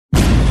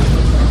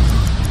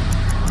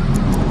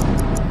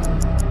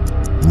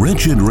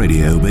Wretched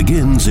Radio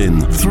begins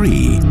in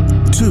 3,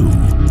 2,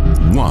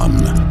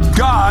 1.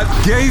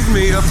 God gave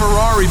me a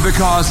Ferrari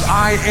because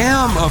I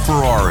am a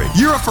Ferrari.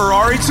 You're a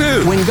Ferrari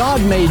too. When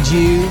God made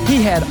you,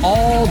 He had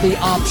all the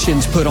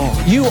options put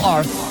on. You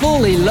are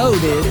fully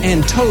loaded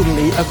and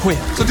totally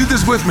equipped. So do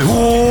this with me.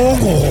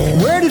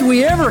 Where did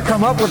we ever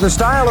come up with the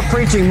style of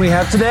preaching we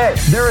have today?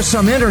 There is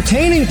some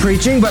entertaining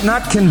preaching, but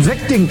not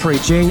convicting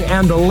preaching,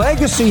 and the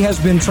legacy has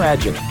been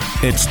tragic.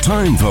 It's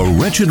time for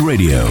Wretched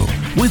Radio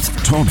with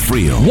Todd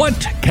Friel.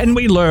 What can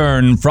we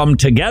learn from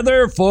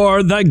Together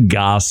for the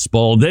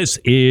Gospel? This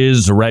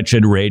is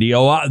Wretched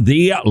Radio.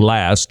 The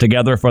last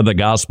Together for the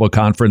Gospel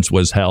conference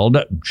was held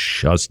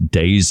just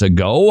days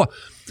ago.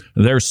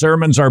 Their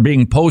sermons are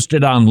being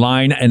posted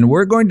online, and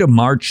we're going to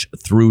march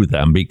through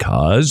them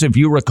because, if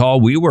you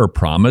recall, we were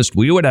promised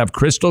we would have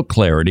crystal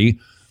clarity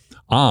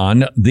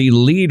on the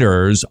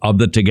leaders of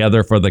the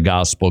Together for the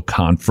Gospel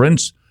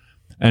conference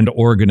and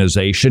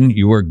organization.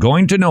 You are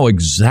going to know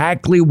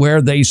exactly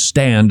where they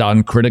stand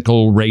on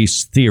critical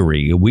race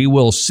theory. We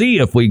will see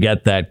if we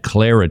get that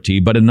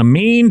clarity. But in the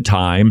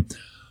meantime,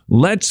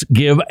 let's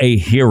give a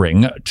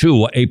hearing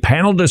to a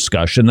panel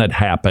discussion that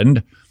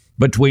happened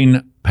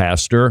between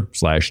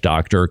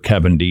Pastor/Dr.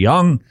 Kevin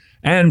DeYoung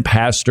and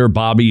Pastor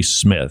Bobby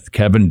Smith.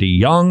 Kevin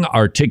DeYoung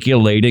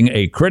articulating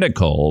a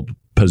critical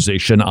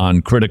position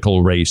on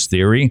critical race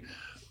theory.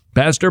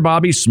 Pastor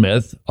Bobby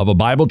Smith of a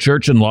Bible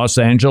church in Los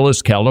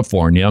Angeles,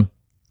 California,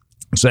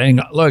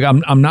 saying, look,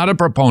 I'm not a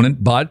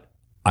proponent, but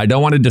I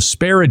don't want to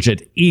disparage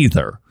it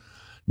either.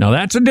 Now,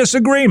 that's a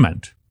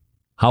disagreement.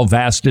 How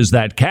vast is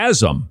that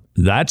chasm?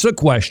 That's a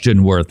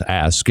question worth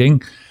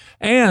asking.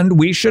 And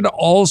we should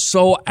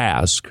also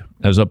ask,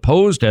 as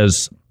opposed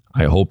as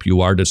I hope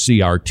you are to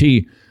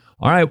CRT,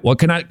 all right, what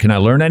can I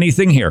learn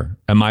anything here?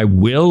 Am I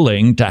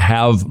willing to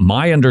have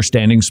my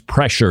understandings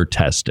pressure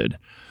tested?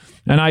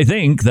 And I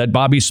think that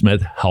Bobby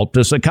Smith helped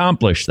us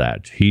accomplish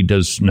that. He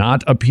does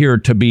not appear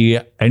to be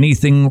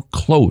anything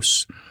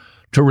close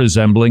to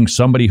resembling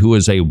somebody who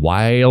is a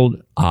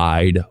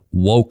wild-eyed,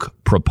 woke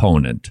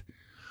proponent.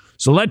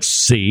 So let's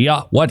see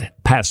what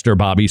Pastor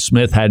Bobby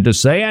Smith had to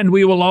say, and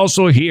we will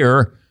also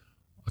hear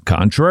a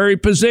contrary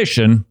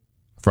position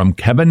from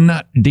Kevin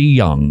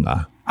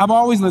DeYoung. I've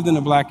always lived in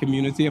a black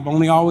community. I've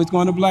only always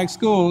gone to black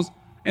schools,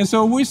 and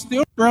so we're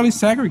still fairly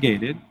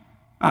segregated.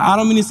 I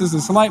don't mean this as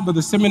a slight, but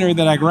the seminary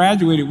that I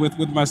graduated with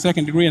my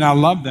second degree, and I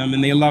love them,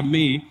 and they love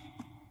me.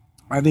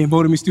 They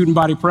voted me student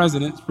body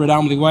president,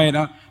 predominantly white.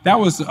 That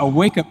was a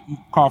wake-up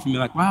call for me,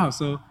 like, wow,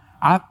 so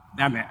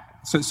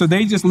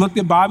they just looked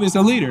at Bobby as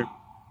a leader.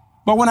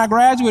 But when I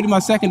graduated my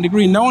second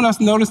degree, no one else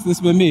noticed this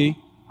but me.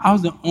 I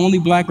was the only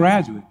black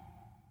graduate.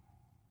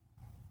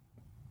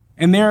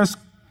 And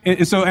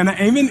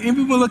even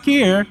people look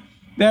here,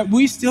 that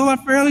we still are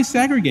fairly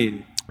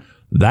segregated.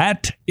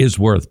 That is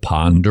worth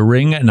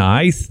pondering, and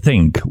I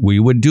think we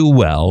would do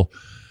well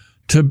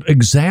to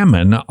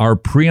examine our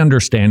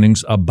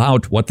pre-understandings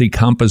about what the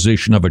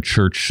composition of a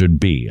church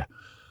should be.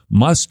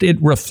 Must it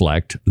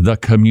reflect the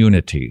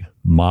community?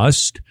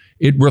 Must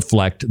it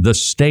reflect the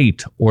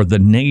state or the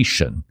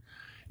nation?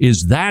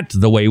 Is that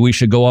the way we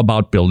should go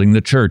about building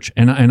the church?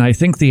 And I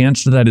think the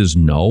answer to that is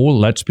no.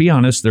 Let's be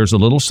honest, there's a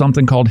little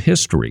something called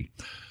history.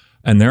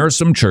 And there are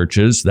some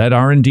churches that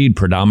are indeed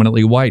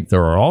predominantly white.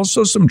 There are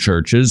also some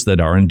churches that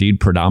are indeed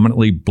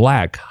predominantly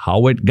black.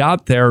 How it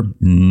got there,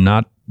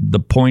 not the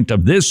point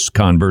of this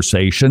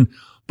conversation,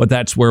 but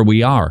that's where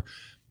we are.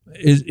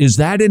 Is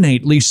that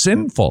innately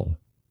sinful?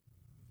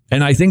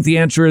 And I think the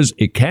answer is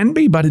it can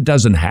be, but it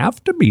doesn't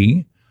have to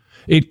be.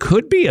 It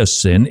could be a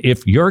sin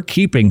if you're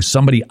keeping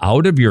somebody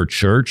out of your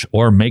church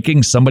or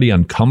making somebody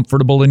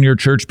uncomfortable in your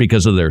church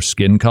because of their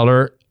skin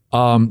color.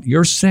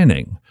 You're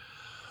sinning.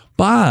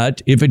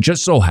 But if it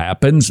just so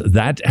happens,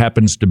 that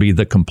happens to be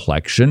the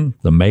complexion,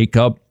 the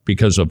makeup,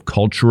 because of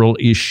cultural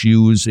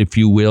issues, if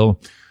you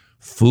will,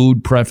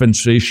 food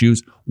preference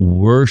issues,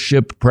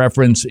 worship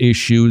preference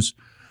issues,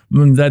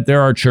 that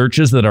there are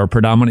churches that are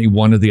predominantly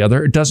one or the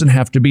other, it doesn't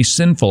have to be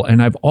sinful.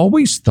 And I've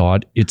always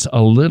thought it's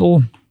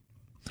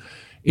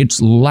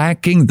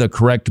lacking the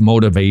correct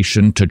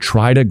motivation to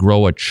try to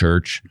grow a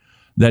church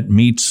that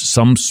meets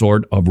some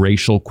sort of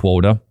racial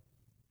quota.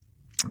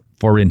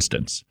 For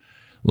instance,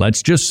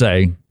 let's just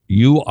say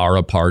you are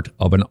a part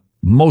of a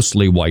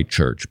mostly white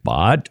church,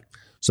 but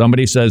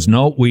somebody says,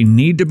 no, we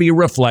need to be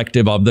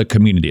reflective of the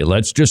community.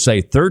 Let's just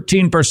say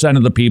 13%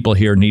 of the people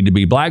here need to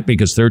be black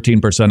because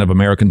 13% of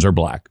Americans are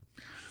black.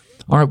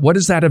 All right, what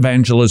does that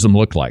evangelism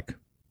look like?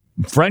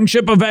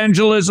 Friendship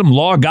evangelism,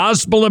 law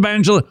gospel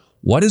evangelism?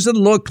 What does it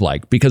look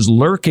like? Because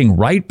lurking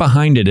right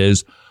behind it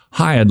is,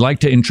 hi, I'd like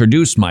to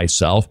introduce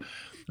myself.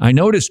 I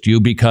noticed you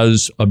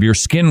because of your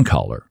skin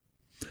color.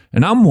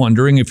 And I'm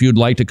wondering if you'd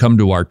like to come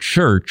to our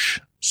church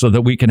so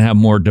that we can have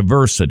more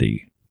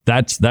diversity.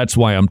 That's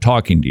why I'm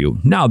talking to you.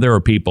 Now, there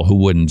are people who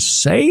wouldn't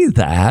say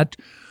that,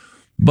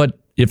 but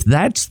if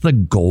that's the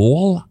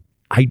goal,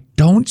 I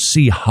don't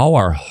see how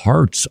our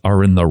hearts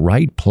are in the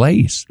right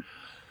place.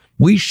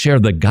 We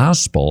share the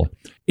gospel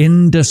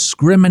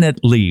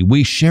indiscriminately.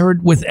 We share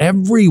it with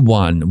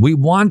everyone. We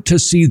want to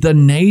see the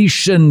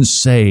nation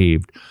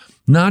saved,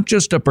 not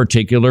just a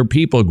particular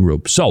people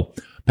group. So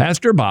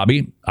Pastor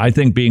Bobby, I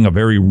think being a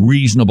very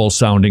reasonable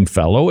sounding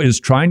fellow, is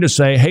trying to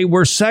say, hey,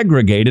 we're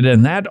segregated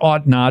and that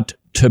ought not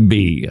to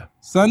be.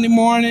 Sunday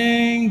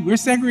morning, we're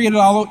segregated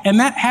all over. And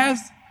that has,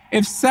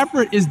 if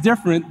separate is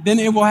different, then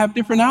it will have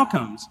different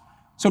outcomes.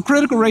 So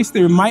critical race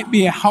theory might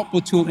be a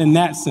helpful tool in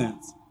that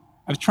sense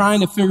of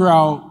trying to figure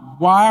out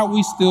why are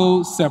we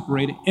still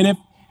separated?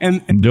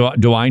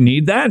 Do I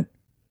need that?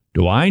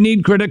 Do I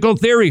need critical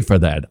theory for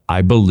that?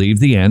 I believe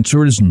the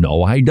answer is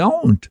no, I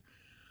don't.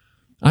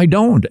 I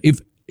don't.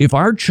 If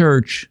our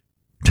church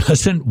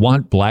doesn't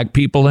want black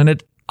people in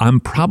it, I'm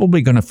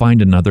probably going to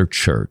find another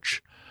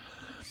church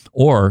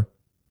or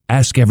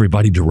ask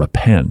everybody to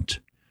repent.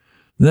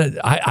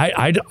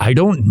 I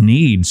don't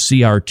need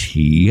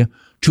CRT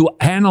to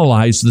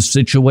analyze the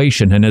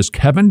situation. And as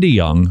Kevin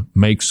DeYoung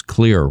makes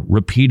clear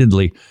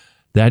repeatedly,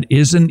 that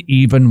isn't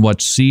even what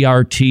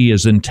CRT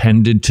is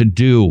intended to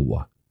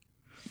do.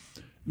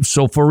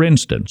 So, for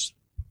instance,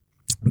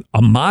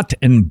 Amat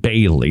and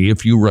Bailey,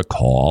 if you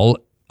recall,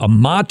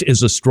 Amat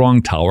is a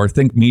strong tower,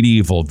 think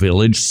medieval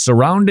village.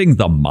 Surrounding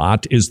the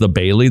Mott is the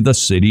Bailey, the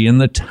city,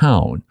 and the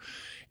town.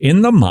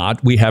 In the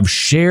Mott, we have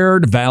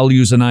shared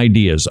values and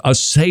ideas, a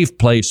safe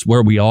place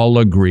where we all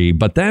agree.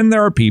 But then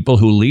there are people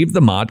who leave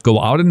the Mott,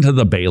 go out into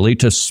the Bailey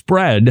to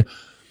spread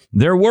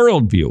their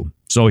worldview.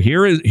 So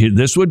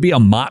this would be a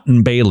Mott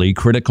and Bailey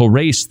critical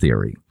race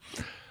theory.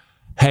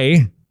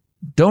 Hey,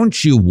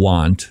 don't you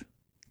want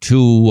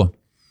to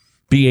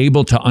be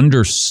able to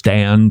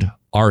understand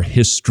our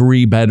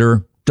history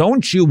better?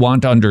 Don't you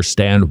want to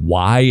understand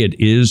why it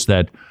is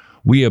that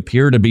we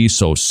appear to be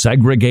so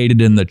segregated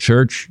in the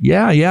church?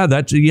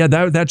 That's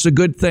a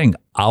good thing.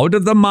 Out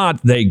of the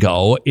Mott they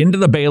go, into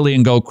the Bailey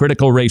and go,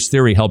 critical race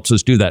theory helps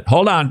us do that.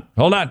 Hold on.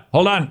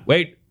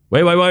 Wait.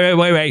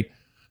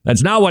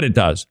 That's not what it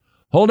does.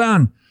 Hold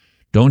on.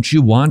 Don't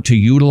you want to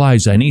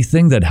utilize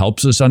anything that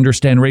helps us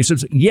understand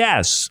racism?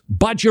 Yes,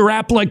 but your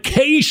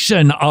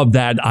application of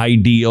that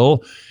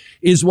ideal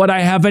is what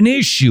I have an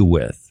issue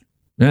with.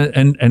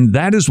 And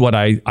that is what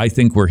I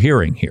think we're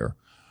hearing here.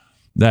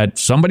 That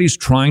somebody's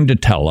trying to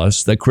tell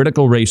us that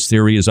critical race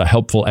theory is a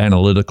helpful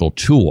analytical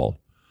tool.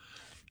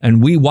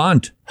 And we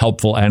want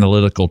helpful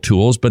analytical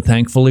tools, but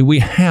thankfully we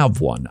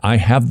have one. I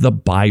have the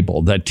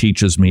Bible that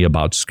teaches me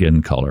about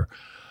skin color.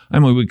 I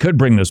mean, we could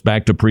bring this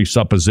back to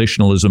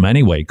presuppositionalism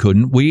anyway,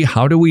 couldn't we?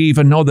 How do we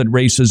even know that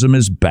racism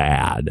is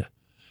bad?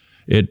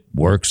 It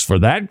works for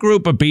that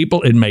group of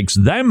people. It makes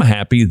them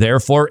happy.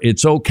 Therefore,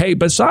 it's okay.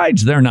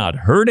 Besides, they're not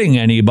hurting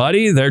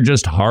anybody. They're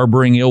just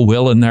harboring ill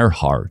will in their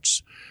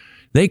hearts.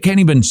 They can't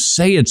even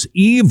say it's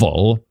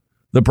evil.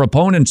 The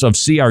proponents of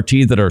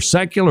CRT that are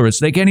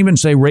secularists, they can't even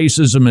say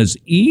racism is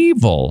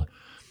evil.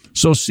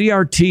 So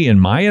CRT, in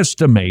my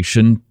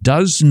estimation,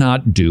 does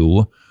not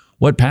do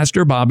what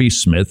Pastor Bobby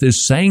Smith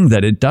is saying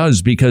that it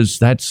does, because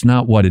that's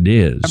not what it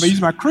is. I'm going to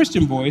use my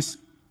Christian voice.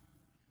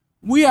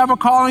 We have a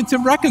calling to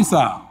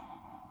reconcile.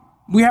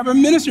 We have a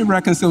ministry of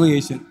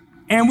reconciliation.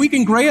 And we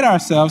can grade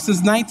ourselves since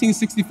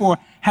 1964.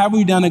 Have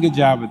we done a good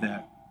job with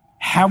that?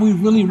 Have we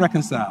really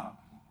reconciled?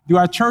 Do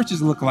our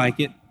churches look like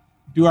it?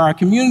 Do our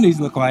communities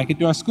look like it?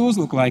 Do our schools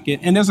look like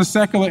it? And there's a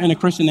secular and a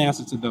Christian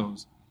answer to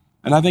those.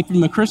 And I think from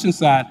the Christian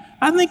side,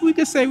 I think we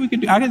could say I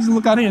could just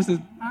look out here and say,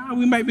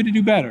 we might be able to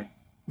do better.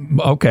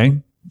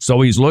 Okay.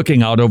 So he's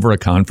looking out over a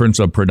conference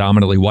of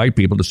predominantly white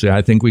people to say,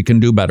 I think we can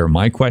do better.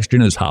 My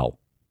question is how?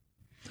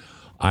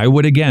 I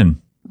would,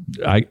 again,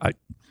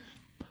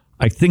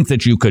 I think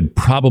that you could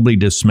probably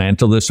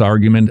dismantle this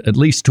argument, at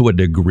least to a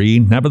degree.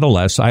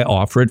 Nevertheless, I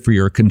offer it for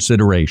your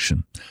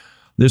consideration.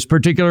 This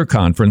particular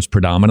conference,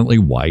 predominantly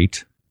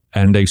white,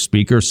 and a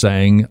speaker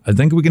saying, I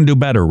think we can do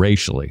better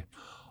racially.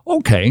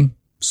 Okay,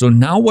 so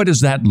now what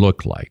does that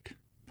look like?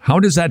 How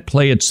does that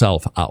play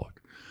itself out?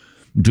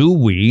 Do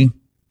we,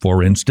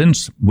 for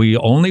instance, we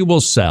only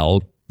will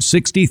sell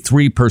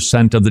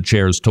 63% of the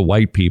chairs to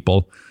white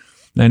people.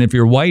 And if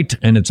you're white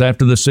and it's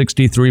after the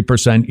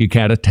 63%, you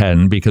can't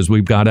attend because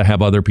we've got to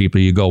have other people.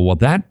 You go, well,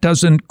 that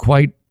doesn't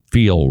quite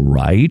feel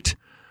right.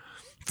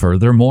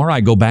 Furthermore,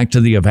 I go back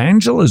to the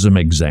evangelism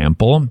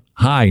example.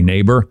 Hi,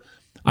 neighbor.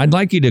 I'd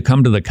like you to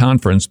come to the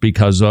conference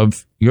because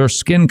of your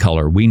skin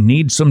color. We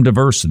need some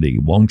diversity.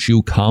 Won't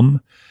you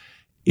come?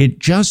 It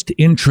just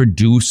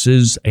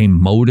introduces a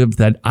motive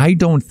that I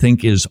don't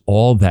think is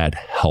all that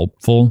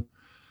helpful.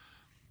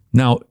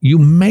 Now, you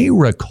may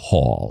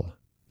recall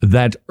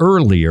that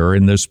earlier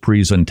in this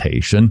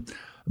presentation,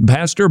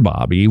 Pastor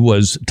Bobby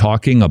was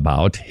talking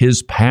about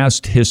his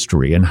past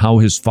history and how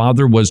his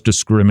father was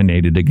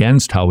discriminated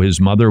against, how his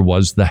mother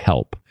was the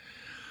help.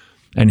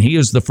 And he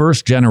is the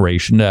first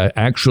generation to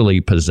actually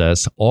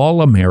possess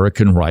all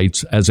American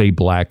rights as a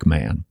black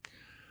man.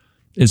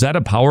 Is that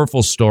a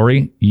powerful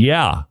story?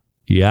 Yeah,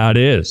 it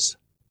is.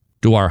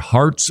 Do our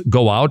hearts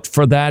go out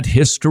for that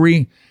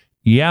history?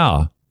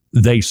 Yeah,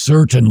 they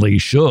certainly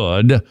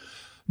should.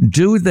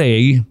 Do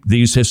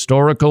these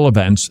historical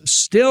events,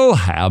 still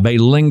have a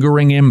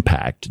lingering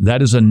impact?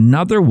 That is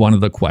another one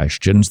of the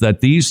questions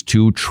that these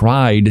two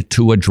tried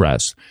to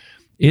address.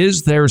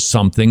 Is there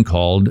something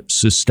called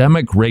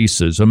systemic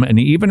racism? And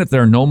even if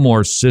there are no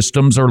more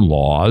systems or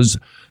laws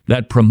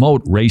that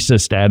promote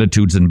racist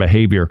attitudes and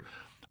behavior,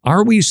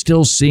 are we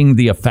still seeing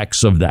the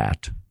effects of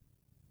that?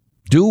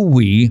 Do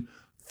we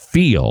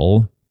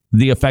feel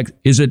the effect?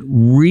 Is it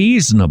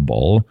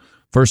reasonable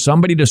for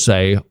somebody to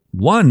say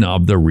one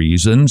of the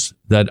reasons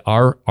that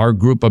our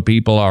group of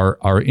people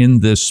are in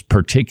this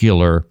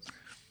particular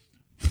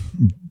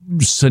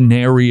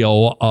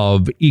scenario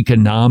of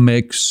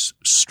economics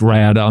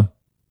strata,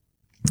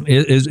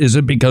 is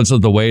it because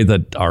of the way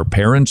that our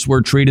parents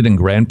were treated and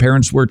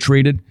grandparents were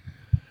treated?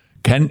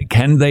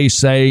 Can they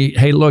say,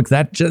 hey, look,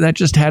 that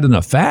just had an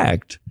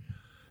effect,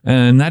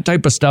 and that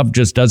type of stuff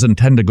just doesn't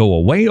tend to go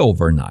away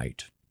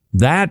overnight?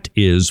 That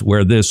is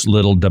where this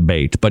little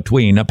debate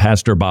between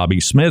Pastor Bobby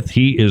Smith,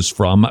 he is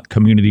from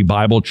Community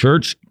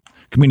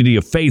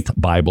of Faith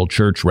Bible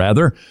Church,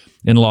 rather,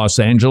 in Los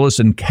Angeles,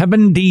 and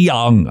Kevin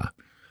DeYoung,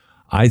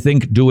 I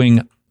think,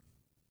 doing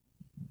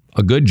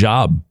a good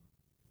job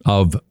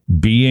of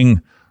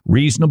being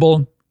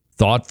reasonable,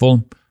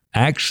 thoughtful,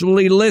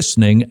 actually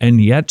listening,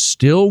 and yet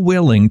still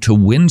willing to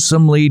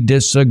winsomely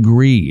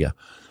disagree,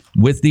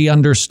 with the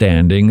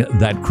understanding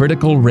that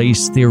critical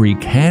race theory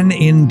can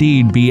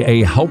indeed be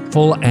a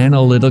helpful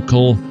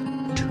analytical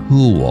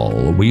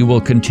tool. We will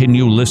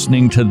continue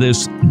listening to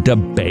this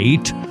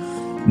debate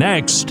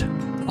next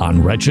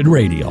on Wretched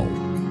Radio.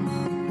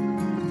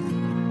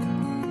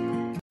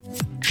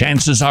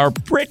 Chances are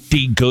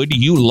pretty good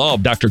you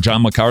love Dr.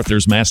 John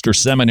MacArthur's Master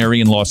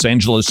Seminary in Los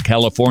Angeles,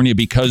 California,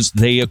 because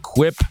they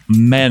equip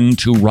men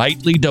to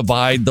rightly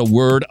divide the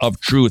word of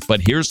truth.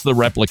 But here's the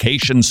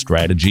replication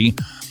strategy.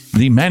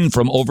 The men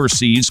from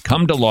overseas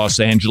come to Los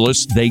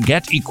Angeles, they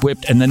get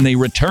equipped, and then they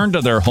return to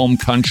their home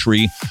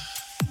country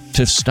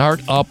to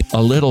start up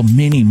a little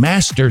mini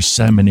Master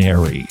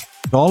Seminary.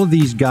 All of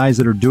these guys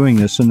that are doing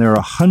this, and there are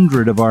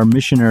 100 of our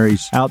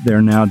missionaries out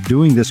there now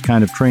doing this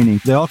kind of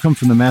training, they all come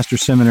from the Master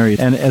Seminary.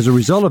 And as a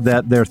result of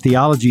that, their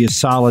theology is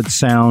solid,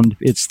 sound.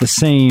 It's the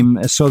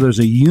same. So there's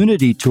a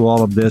unity to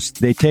all of this.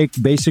 They take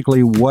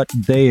basically what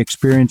they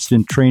experienced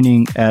in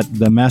training at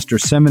the Master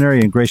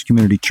Seminary and Grace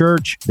Community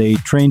Church. They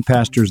train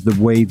pastors the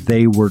way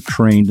they were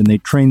trained, and they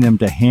train them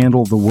to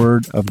handle the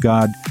Word of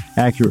God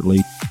accurately.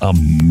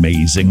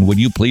 Amazing. Would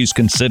you please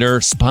consider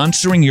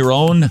sponsoring your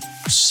own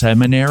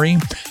seminary?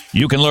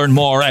 You can learn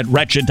more at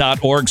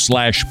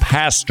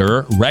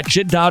wretched.org/pastor,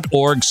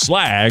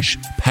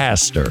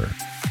 wretched.org/pastor.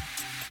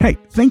 Hey,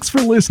 thanks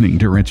for listening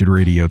to Wretched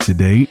Radio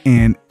today,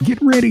 and get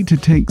ready to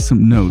take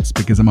some notes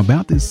because I'm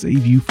about to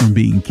save you from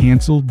being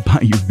canceled by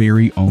your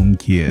very own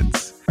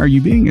kids. Are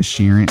you being a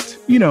sharent?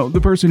 You know,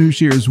 the person who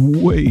shares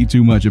way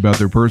too much about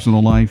their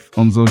personal life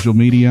on social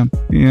media?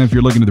 Yeah, if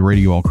you're looking at the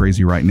radio all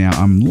crazy right now,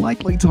 I'm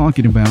likely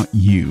talking about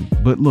you.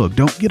 But look,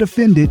 don't get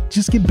offended,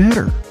 just get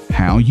better.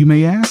 How, you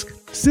may ask?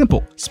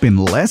 Simple. Spend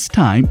less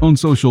time on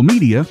social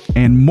media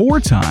and more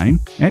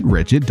time at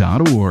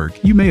Wretched.org.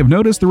 You may have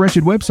noticed the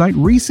Wretched website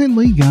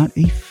recently got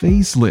a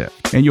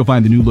facelift, and you'll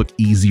find the new look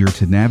easier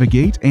to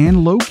navigate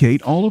and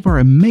locate all of our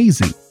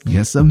amazing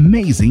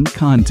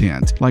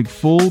content, like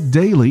full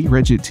daily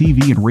Wretched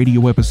TV and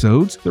radio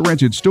episodes. The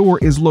Wretched store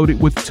is loaded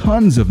with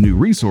tons of new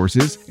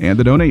resources, and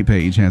the donate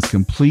page has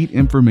complete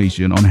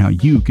information on how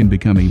you can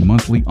become a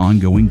monthly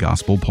ongoing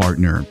gospel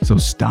partner. So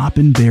stop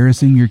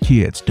embarrassing your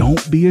kids.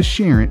 Don't be a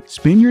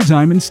sharent. Spend your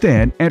time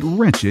instead at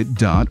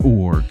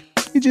Wretched.org.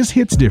 It just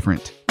hits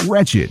different.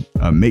 Wretched.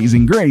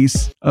 Amazing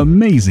grace.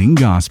 Amazing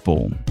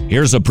gospel.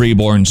 Here's a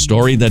preborn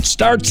story that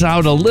starts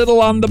out a little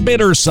on the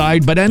bitter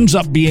side, but ends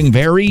up being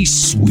very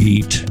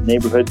sweet.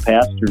 Neighborhood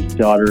pastor's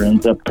daughter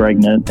ends up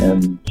pregnant,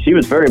 and she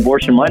was very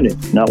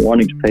abortion-minded, not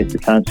wanting to face the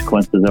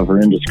consequences of her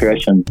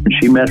indiscretion. When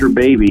she met her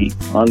baby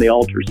on the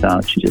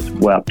ultrasound, she just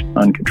wept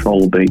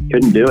uncontrollably.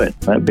 Couldn't do it.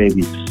 That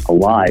baby's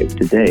alive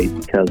today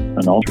because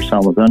an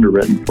ultrasound was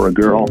underwritten for a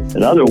girl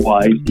that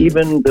otherwise,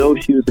 even though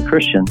she was a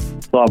Christian,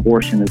 saw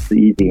abortion as the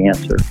easy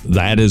answer.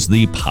 That is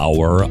the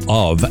power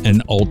of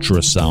an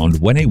ultrasound.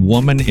 When a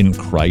woman in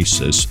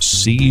crisis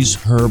sees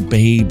her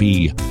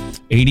baby,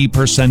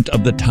 80%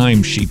 of the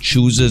time she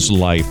chooses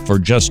life. For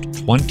just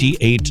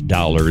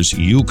 $28,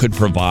 you could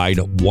provide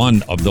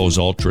one of those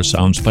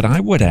ultrasounds. But I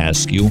would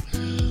ask you,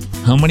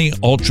 how many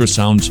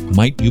ultrasounds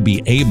might you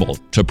be able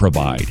to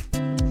provide?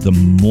 The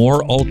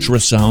more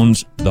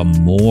ultrasounds, the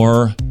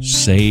more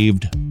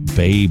saved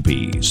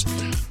babies.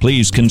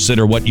 Please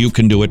consider what you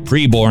can do at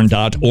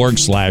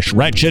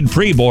preborn.org/wretched,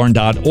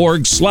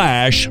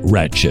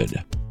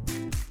 preborn.org/wretched.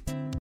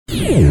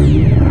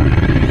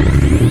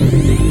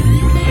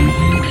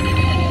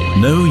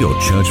 Know your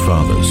church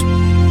fathers.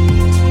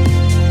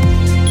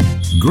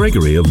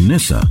 Gregory of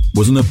Nyssa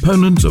was an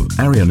opponent of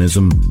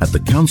Arianism at the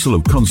Council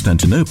of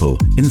Constantinople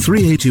in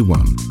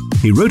 381.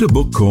 He wrote a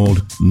book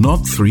called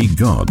Not Three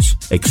Gods,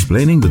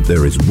 explaining that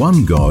there is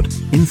one God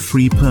in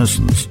three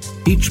persons.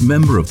 Each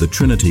member of the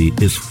Trinity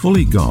is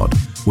fully God,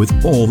 with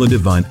all the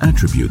divine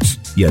attributes,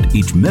 yet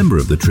each member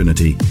of the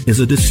Trinity is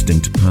a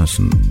distinct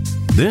person.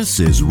 This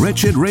is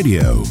Wretched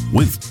Radio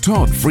with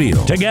Todd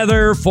Friel.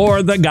 Together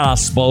for the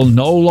gospel,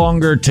 no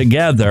longer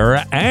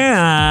together,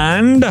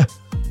 and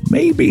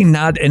maybe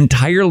not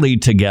entirely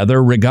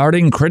together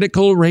regarding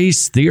critical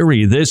race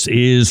theory. This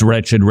is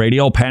Wretched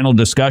Radio. Panel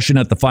discussion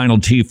at the final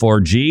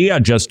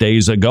T4G. Just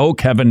days ago,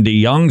 Kevin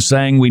DeYoung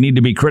saying we need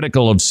to be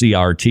critical of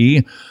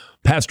CRT.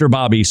 Pastor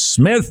Bobby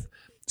Smith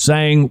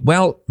saying,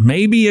 well,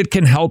 maybe it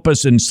can help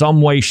us in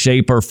some way,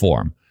 shape, or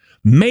form.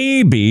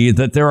 Maybe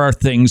that there are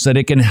things that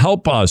it can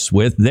help us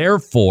with.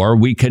 Therefore,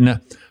 we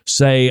can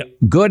say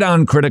good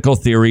on critical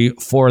theory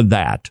for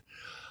that.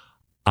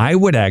 I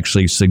would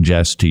actually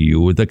suggest to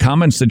you the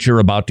comments that you're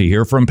about to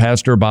hear from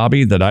Pastor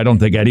Bobby that I don't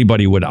think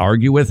anybody would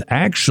argue with.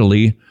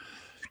 Actually,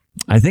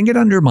 I think it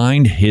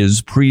undermined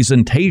his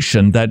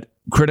presentation that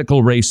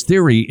critical race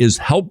theory is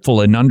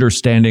helpful in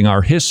understanding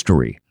our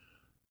history,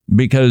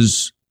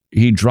 because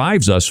he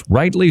drives us,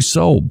 rightly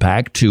so,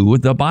 back to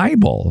the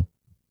Bible.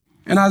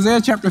 In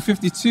Isaiah chapter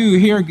 52,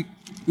 here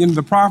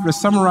the prophet is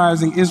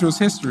summarizing Israel's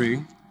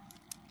history.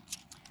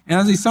 And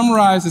as he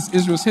summarizes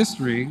Israel's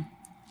history,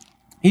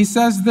 he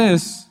says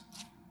this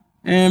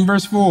in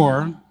verse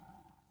 4,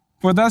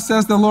 "For thus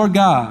says the Lord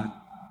God,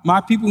 my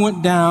people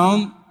went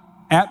down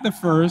at the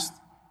first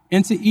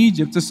into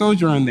Egypt to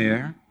sojourn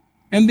there,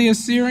 and the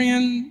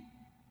Assyrian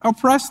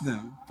oppressed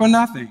them for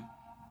nothing."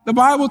 The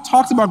Bible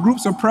talks about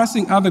groups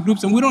oppressing other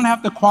groups, and we don't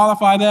have to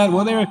qualify that,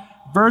 well, they're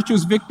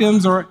virtuous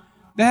victims or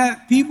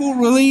that. People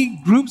really,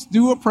 groups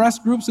do oppress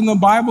groups, and the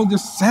Bible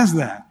just says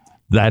that.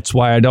 That's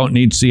why I don't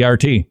need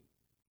CRT.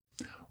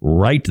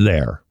 Right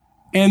there.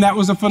 And that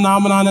was a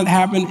phenomenon that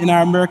happened in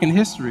our American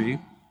history.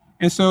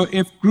 And so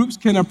if groups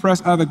can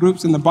oppress other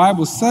groups, and the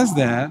Bible says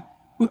that,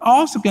 we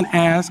also can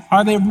ask,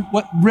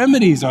 what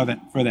remedies are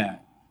that for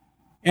that?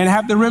 And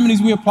have the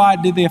remedies we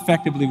applied, did they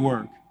effectively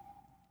work?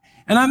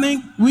 And I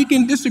think we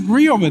can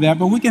disagree over that,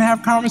 but we can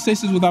have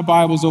conversations with our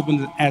Bibles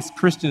open as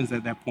Christians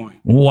at that point.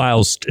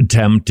 Whilst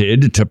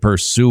tempted to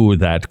pursue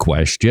that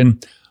question,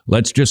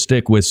 let's just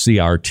stick with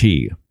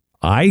CRT.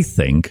 I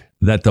think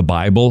that the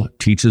Bible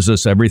teaches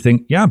us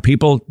everything. Yeah,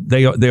 people,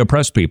 they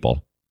oppress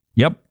people.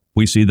 Yep,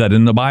 we see that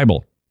in the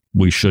Bible.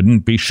 We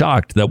shouldn't be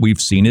shocked that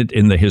we've seen it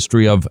in the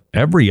history of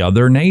every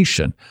other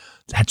nation.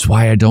 That's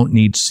why I don't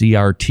need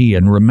CRT.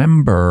 And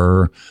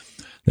remember,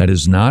 that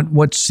is not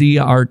what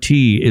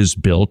CRT is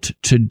built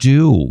to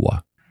do.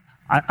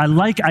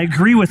 I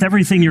agree with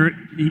everything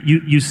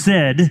you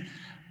said.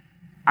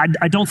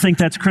 I don't think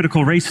that's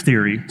critical race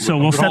theory. So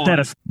we'll set that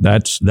aside.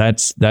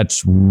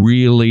 That's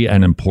really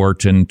an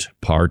important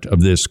part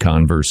of this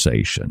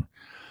conversation.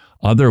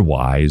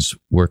 Otherwise,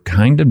 we're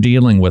kind of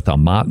dealing with a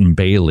Mott and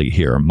Bailey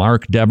here.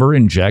 Mark Dever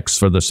injects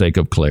for the sake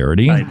of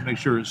clarity. Right. Make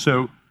sure.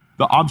 So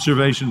the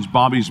observations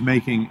Bobby's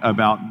making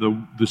about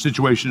the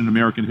situation in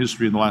American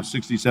history in the last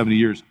 60, 70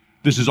 years,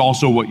 this is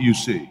also what you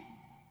see.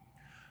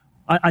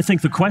 I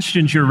think the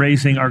questions you're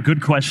raising are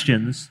good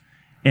questions,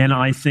 and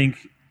I think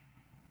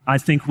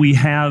we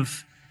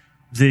have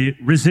the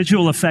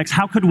residual effects.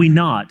 How could we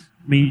not?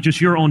 I mean, just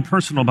your own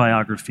personal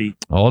biography.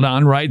 Hold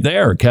on right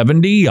there.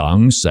 Kevin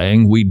DeYoung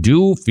saying we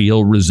do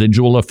feel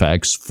residual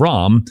effects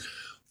from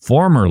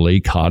formerly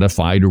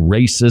codified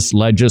racist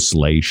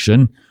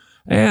legislation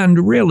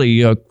and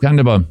really a kind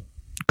of a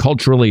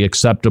culturally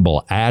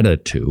acceptable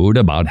attitude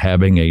about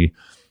having a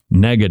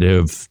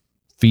negative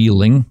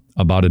feeling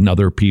about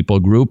another people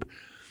group.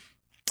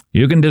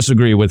 You can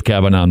disagree with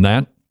Kevin on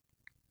that.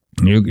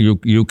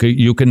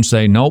 You can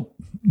say, nope,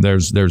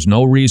 there's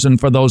no reason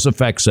for those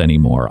effects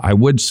anymore. I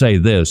would say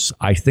this.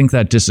 I think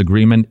that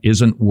disagreement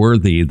isn't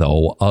worthy,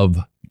 though, of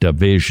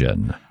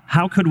division.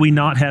 How could we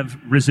not have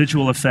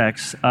residual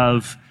effects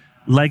of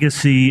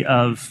legacy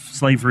of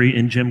slavery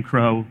and Jim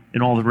Crow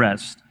and all the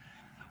rest?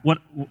 What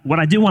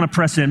I do want to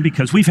press in,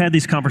 because we've had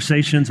these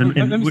conversations. Let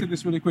me say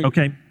this really quick.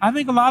 Okay. I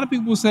think a lot of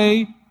people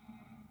say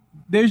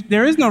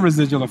there is no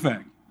residual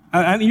effect.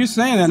 And you're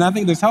saying that, and I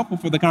think that's helpful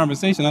for the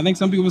conversation. I think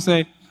some people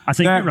say, I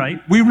think you're right.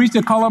 We reached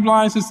a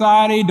colorblind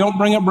society. Don't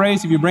bring up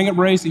race. If you bring up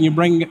race, and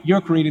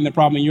you're creating the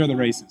problem, and you're the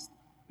racist.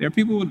 There are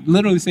people who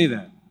literally say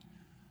that.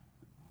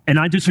 And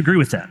I disagree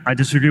with that. I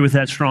disagree with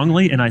that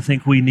strongly, and I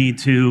think we need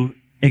to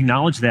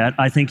acknowledge that.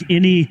 I think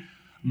any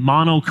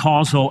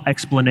monocausal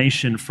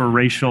explanation for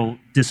racial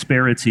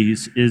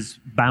disparities is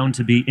bound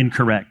to be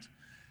incorrect.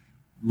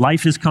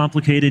 Life is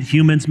complicated.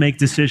 Humans make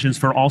decisions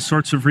for all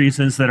sorts of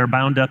reasons that are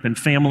bound up in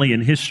family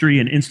and history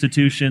and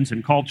institutions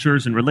and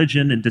cultures and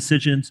religion and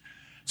decisions.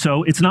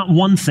 So it's not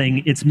one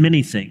thing, it's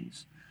many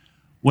things.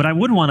 What I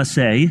would want to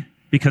say,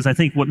 because I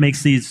think what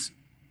makes these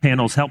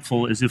panels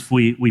helpful is if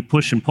we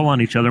push and pull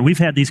on each other. We've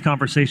had these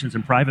conversations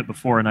in private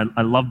before, and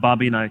I love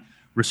Bobby and I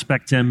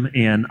respect him,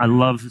 and I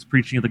love his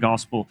preaching of the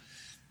gospel.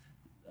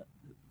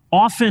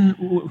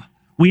 Often,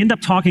 we end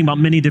up talking about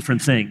many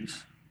different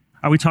things.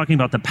 Are we talking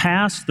about the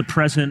past, the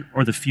present,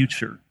 or the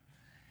future?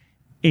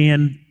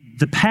 And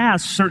the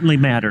past certainly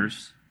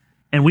matters.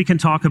 And we can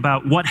talk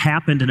about what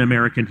happened in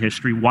American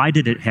history. Why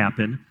did it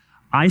happen?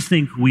 I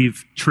think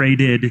we've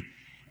traded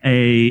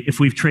if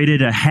we've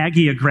traded a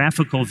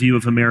hagiographical view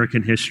of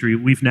American history,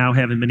 we've now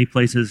have in many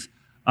places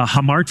a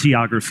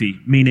hamartiography,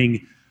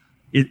 meaning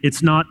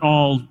it's not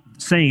all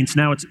saints,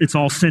 now it's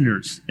all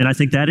sinners. And I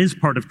think that is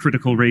part of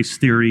critical race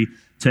theory,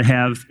 to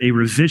have a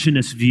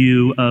revisionist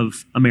view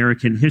of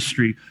American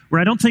history, where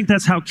I don't think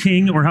that's how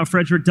King or how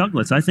Frederick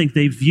Douglass. I think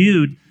they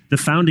viewed the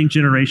founding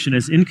generation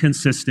as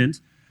inconsistent,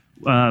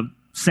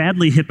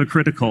 sadly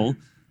hypocritical,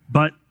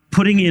 but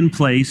putting in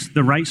place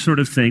the right sort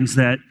of things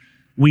that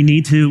we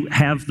need to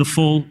have the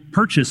full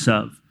purchase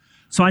of.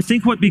 So I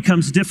think what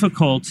becomes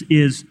difficult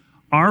is,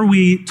 are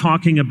we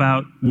talking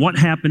about what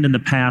happened in the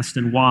past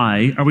and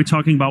why? Are we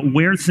talking about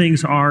where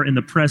things are in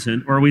the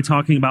present? Or are we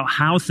talking about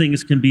how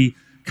things can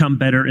become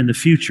better in the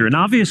future? And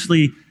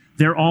obviously,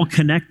 they're all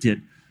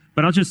connected.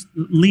 But I'll just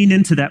lean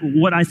into that.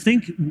 What I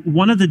think,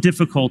 one of the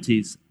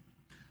difficulties,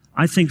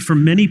 I think for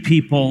many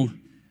people,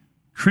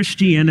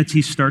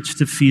 Christianity starts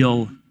to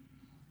feel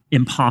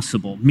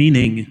impossible,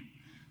 meaning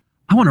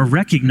I want to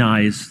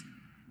recognize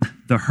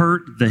the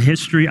hurt, the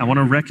history. I want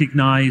to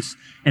recognize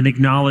and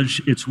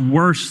acknowledge it's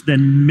worse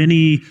than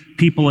many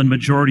people in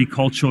majority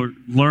culture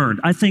learned.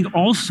 I think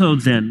also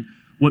then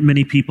what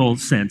many people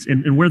sense,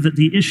 and where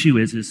the issue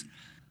is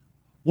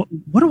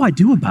what do I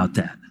do about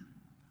that?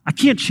 I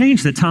can't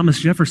change that Thomas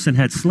Jefferson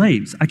had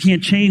slaves. I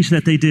can't change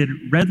that they did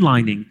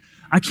redlining.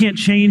 I can't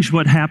change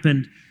what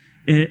happened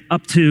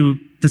up to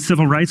the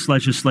civil rights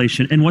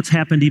legislation and what's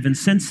happened even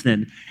since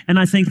then. And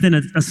I think then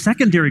a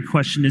secondary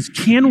question is,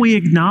 can we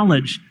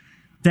acknowledge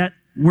that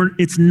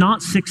it's not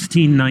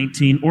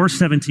 1619 or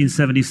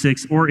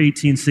 1776 or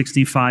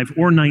 1865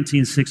 or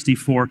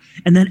 1964,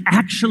 and then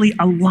actually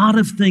a lot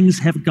of things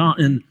have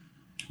gotten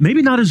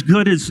maybe not as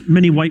good as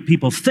many white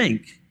people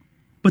think,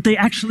 but they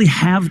actually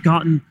have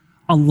gotten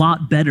a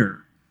lot better,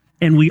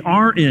 and we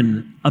are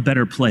in a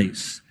better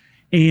place.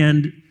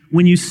 And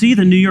when you see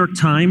the New York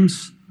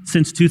Times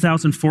since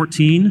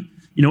 2014,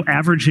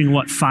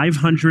 averaging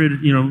 500,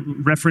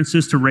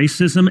 references to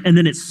racism, and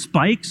then it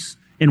spikes,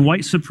 and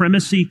white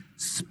supremacy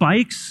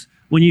spikes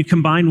when you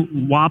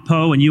combine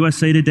WAPO and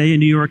USA Today and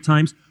New York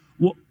Times.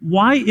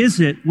 Why is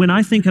it, when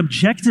I think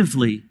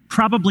objectively,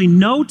 probably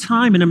no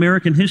time in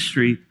American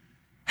history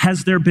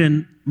has there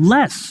been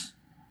less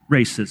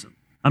racism?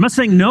 I'm not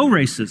saying no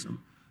racism,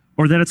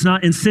 or that it's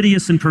not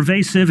insidious and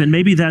pervasive, and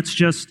maybe that's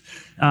just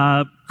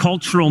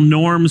cultural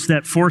norms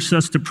that force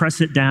us to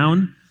press it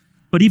down.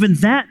 But even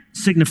that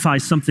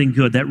signifies something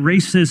good, that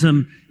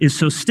racism is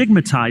so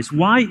stigmatized.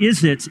 Why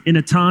is it in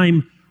a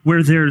time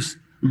where there's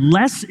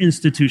less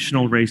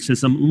institutional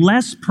racism,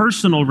 less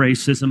personal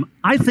racism,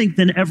 I think,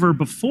 than ever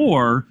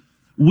before,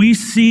 we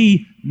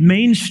see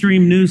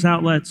mainstream news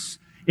outlets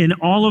in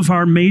all of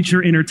our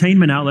major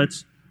entertainment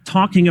outlets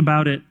talking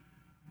about it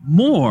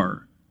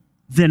more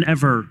than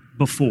ever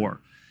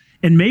before?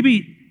 And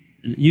maybe,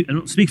 I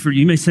don't speak for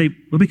you, may say,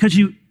 well, because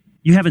you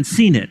haven't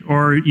seen it,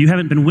 or you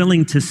haven't been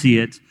willing to see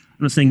it.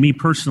 I'm not saying me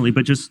personally,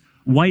 but just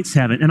whites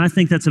haven't. And I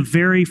think that's a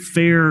very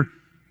fair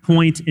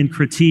point in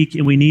critique,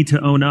 and we need to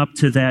own up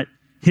to that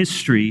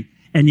history.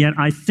 And yet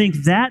I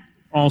think that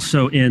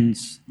also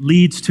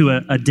leads to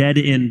a dead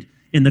end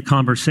in the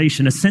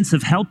conversation, a sense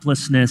of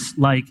helplessness,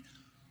 like,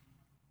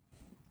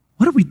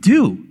 what do we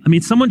do? I mean,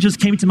 someone just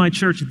came to my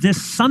church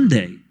this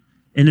Sunday,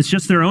 and it's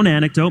just their own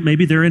anecdote,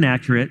 maybe they're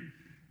inaccurate.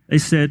 They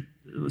said,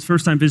 it was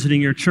first time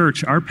visiting your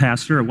church, our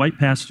pastor, a white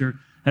pastor,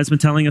 has been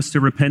telling us to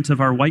repent of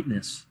our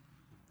whiteness.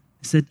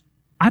 I said,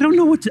 I don't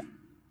know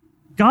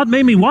God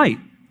made me white.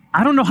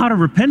 I don't know how to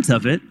repent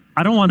of it.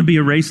 I don't want to be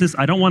a racist.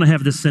 I don't want to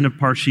have this sin of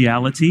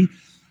partiality.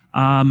 But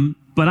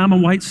I'm a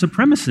white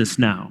supremacist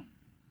now.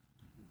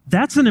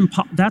 That's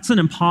an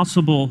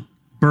impossible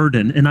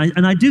burden. And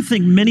I do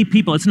think many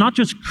people, it's not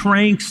just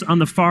cranks on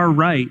the far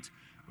right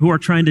who are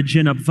trying to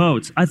gin up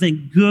votes. I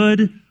think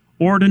good,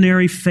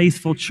 ordinary,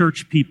 faithful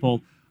church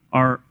people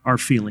are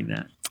feeling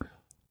that.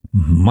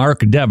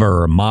 Mark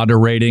Dever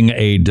moderating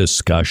a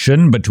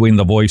discussion between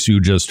the voice you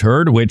just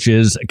heard, which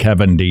is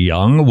Kevin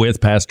DeYoung, with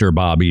Pastor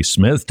Bobby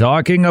Smith,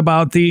 talking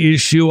about the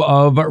issue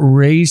of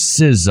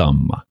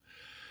racism.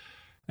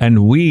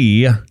 And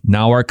we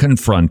now are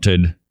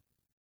confronted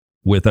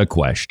with a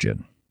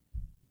question.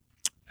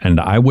 And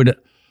I would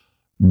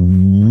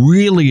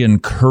really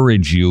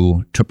encourage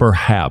you to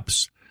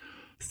perhaps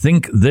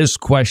think this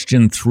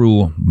question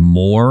through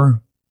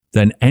more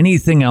than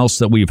anything else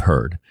that we've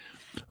heard.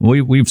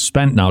 We've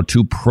spent now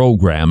 2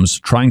 programs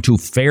trying to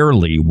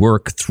fairly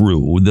work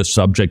through the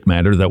subject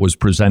matter that was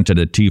presented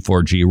at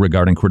T4G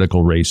regarding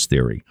critical race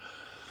theory.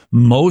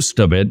 Most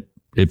of it,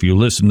 if you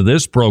listen to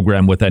this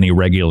program with any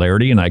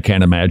regularity, and I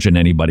can't imagine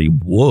anybody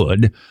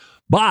would,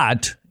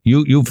 but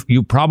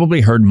you've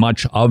probably heard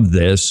much of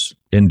this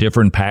in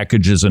different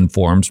packages and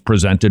forms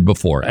presented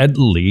before. At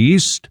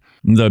least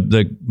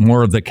the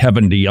more of the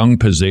Kevin DeYoung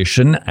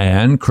position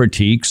and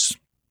critiques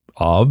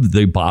of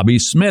the Bobby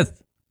Smith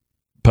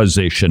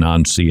position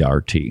on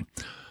CRT.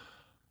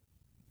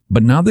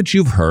 But now that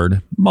you've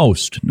heard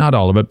most, not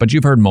all of it, but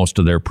you've heard most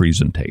of their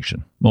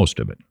presentation, most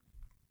of it.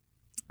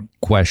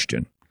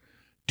 Question: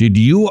 did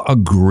you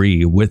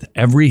agree with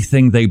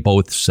everything they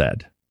both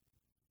said?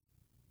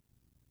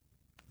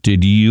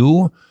 Did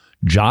you,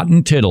 jot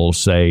and tittle,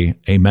 say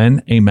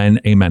amen, amen,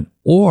 amen?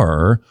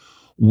 Or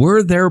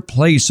were there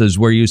places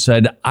where you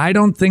said, I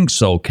don't think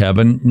so,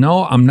 Kevin.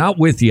 No, I'm not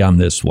with you on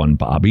this one,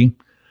 Bobby.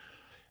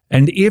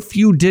 And if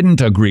you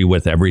didn't agree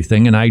with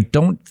everything, and I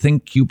don't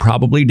think you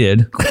probably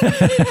did,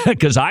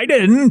 because I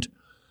didn't,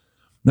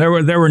 there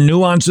were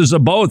nuances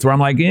of both where I'm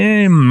like,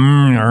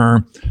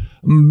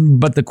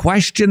 But the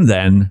question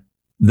then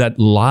that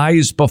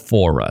lies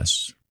before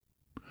us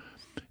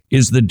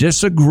is the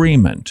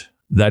disagreement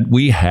that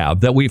we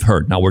have, that we've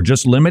heard. Now, we're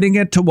just limiting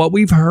it to what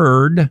we've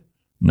heard,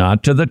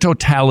 not to the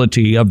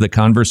totality of the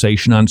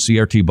conversation on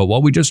CRT, but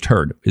what we just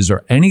heard. Is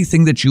there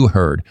anything that you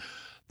heard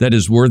that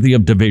is worthy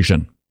of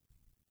division,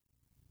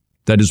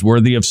 that is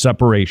worthy of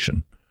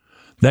separation,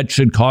 that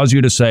should cause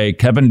you to say,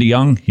 Kevin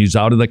DeYoung, he's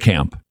out of the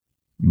camp.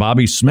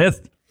 Bobby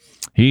Smith,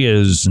 he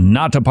is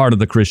not a part of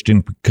the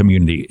Christian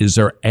community. Is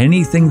there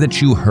anything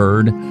that you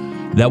heard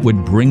that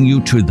would bring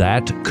you to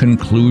that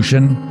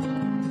conclusion?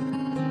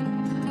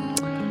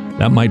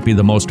 That might be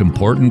the most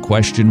important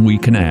question we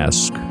can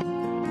ask.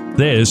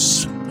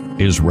 This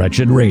is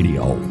Wretched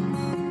Radio.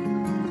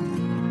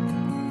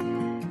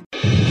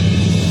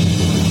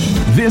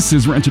 This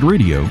is Wretched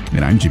Radio,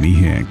 and I'm Jimmy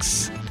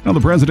Hicks. Now, the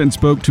president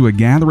spoke to a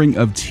gathering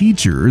of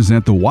teachers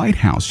at the White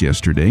House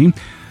yesterday,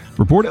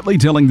 reportedly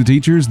telling the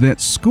teachers that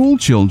school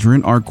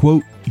children are,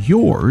 quote,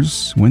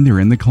 yours when they're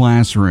in the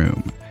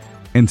classroom.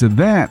 And to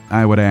that,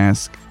 I would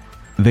ask,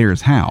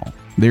 there's how.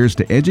 There's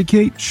to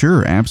educate?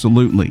 Sure,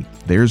 absolutely.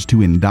 There's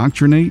to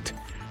indoctrinate?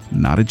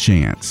 Not a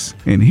chance.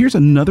 And here's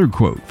another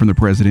quote from the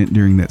president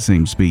during that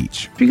same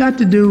speech. If you got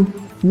to do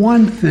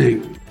one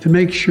thing to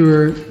make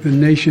sure the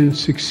nation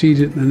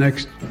succeeded in the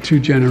next 2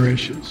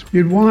 generations,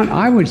 you'd want,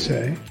 I would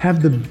say,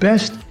 have the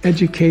best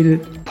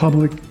educated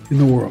public in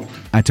the world.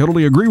 I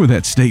totally agree with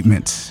that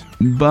statement.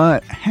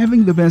 But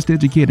having the best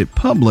educated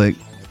public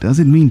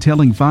doesn't mean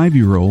telling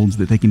 5-year-olds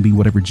that they can be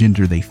whatever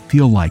gender they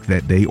feel like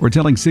that day, or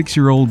telling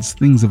 6-year-olds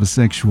things of a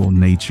sexual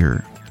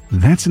nature.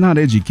 That's not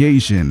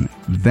education.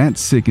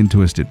 That's sick and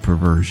twisted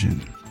perversion.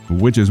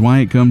 Which is why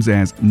it comes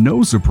as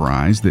no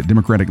surprise that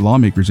Democratic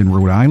lawmakers in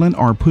Rhode Island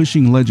are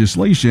pushing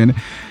legislation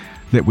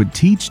that would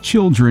teach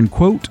children,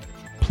 quote,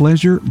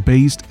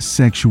 pleasure-based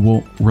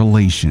sexual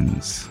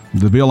relations.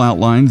 The bill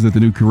outlines that the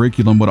new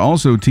curriculum would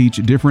also teach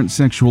different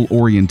sexual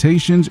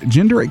orientations,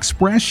 gender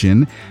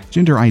expression,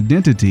 gender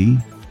identity,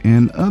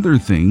 and other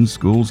things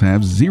schools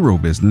have zero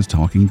business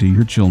talking to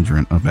your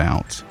children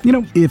about. You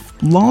know, if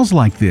laws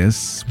like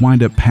this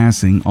wind up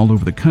passing all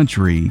over the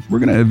country, we're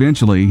going to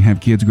eventually have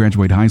kids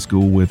graduate high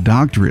school with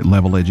doctorate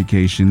level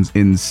educations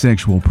in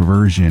sexual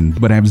perversion,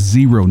 but have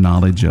zero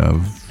knowledge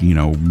of,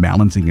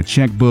 balancing a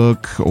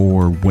checkbook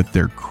or what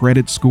their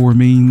credit score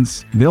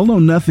means. They'll know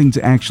nothing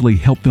to actually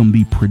help them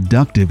be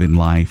productive in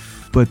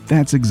life, but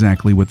that's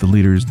exactly what the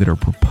leaders that are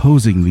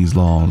proposing these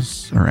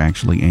laws are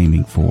actually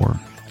aiming for.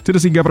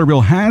 Tennessee Governor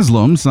Bill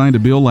Haslam signed a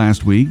bill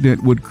last week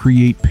that would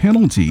create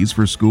penalties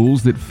for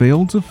schools that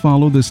failed to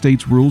follow the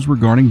state's rules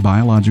regarding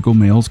biological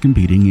males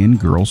competing in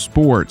girls'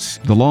 sports.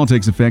 The law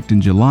takes effect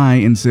in July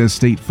and says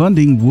state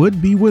funding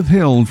would be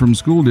withheld from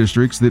school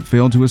districts that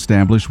fail to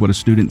establish what a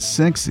student's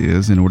sex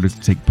is in order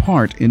to take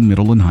part in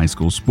middle and high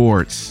school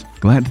sports.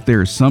 Glad that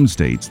there are some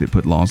states that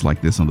put laws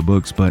like this on the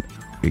books, but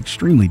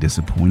extremely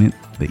disappointed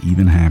they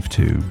even have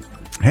to.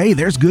 Hey,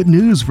 there's good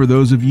news for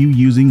those of you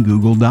using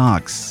Google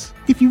Docs.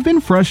 If you've been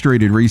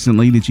frustrated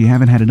recently that you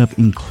haven't had enough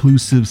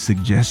inclusive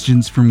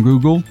suggestions from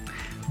Google,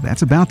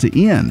 that's about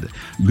to end.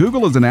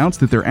 Google has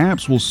announced that their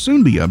apps will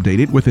soon be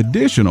updated with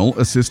additional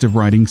assistive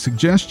writing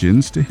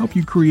suggestions to help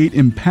you create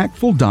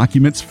impactful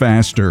documents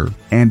faster.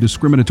 And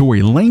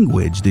discriminatory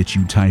language that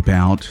you type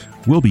out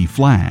will be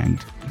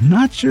flagged.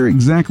 Not sure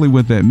exactly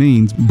what that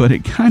means, but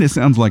it kind of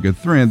sounds like a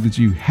threat that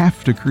you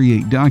have to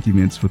create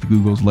documents with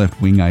Google's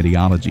left-wing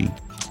ideology.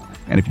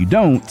 And if you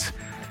don't,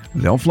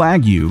 they'll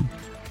flag you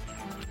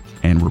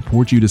and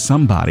report you to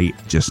somebody,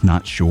 just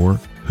not sure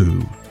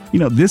who.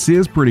 This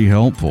is pretty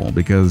helpful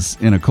because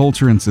in a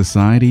culture and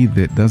society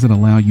that doesn't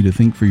allow you to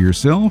think for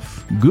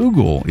yourself,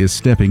 Google is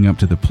stepping up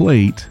to the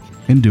plate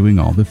and doing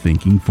all the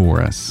thinking for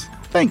us.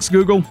 Thanks,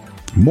 Google.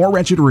 More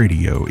Wretched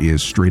Radio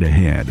is straight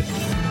ahead.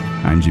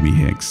 I'm Jimmy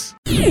Hicks.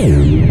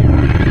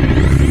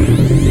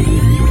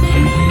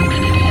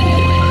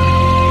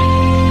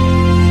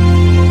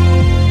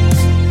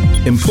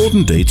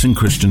 Important dates in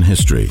Christian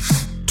history.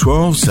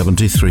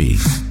 1273.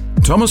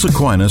 Thomas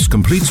Aquinas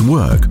completes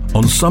work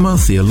on Summa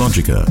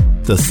Theologica,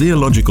 the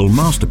theological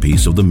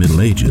masterpiece of the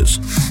Middle Ages.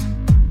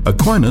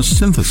 Aquinas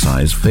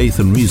synthesized faith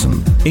and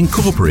reason,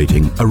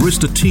 incorporating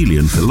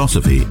Aristotelian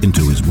philosophy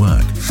into his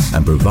work,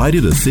 and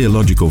provided a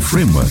theological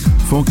framework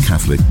for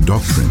Catholic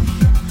doctrine.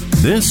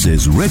 This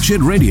is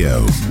Wretched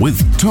Radio with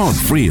Todd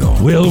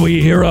Friel. Will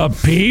we hear a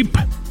peep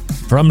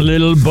from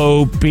Little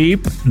Bo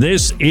Peep?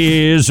 This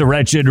is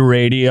Wretched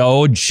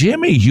Radio.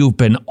 Jimmy, you've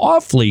been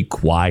awfully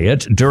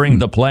quiet during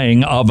the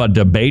playing of a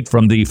debate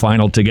from the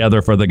Final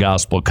Together for the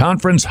Gospel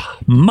Conference,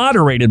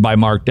 moderated by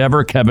Mark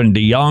Dever, Kevin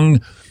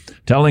DeYoung,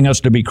 telling us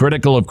to be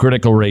critical of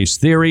critical race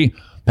theory.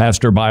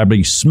 Pastor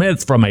Bobby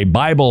Smith from a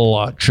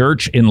Bible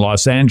church in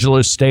Los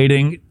Angeles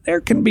stating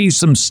there can be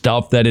some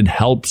stuff that it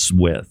helps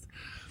with.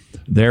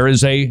 There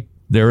is a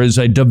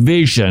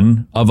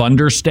division of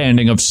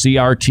understanding of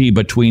CRT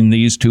between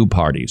these two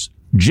parties.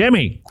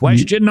 Jimmy,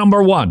 question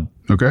number 1.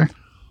 Okay.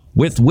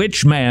 With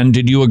which man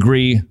did you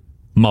agree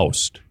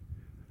most?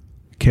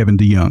 Kevin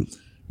DeYoung.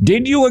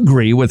 Did you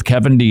agree with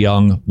Kevin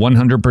DeYoung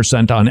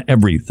 100% on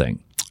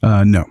everything?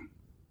 No.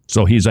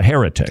 So he's a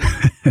heretic?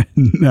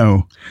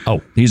 No.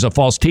 Oh, he's a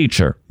false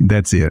teacher?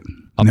 That's it.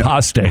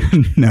 Apostate?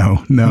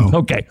 No.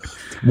 Okay.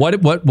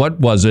 What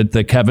was it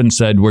that Kevin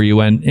said where you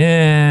went,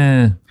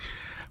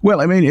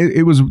 Well, I mean,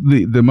 it was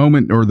the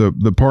moment or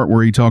the part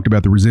where he talked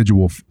about the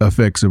residual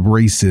effects of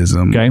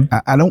racism. Okay.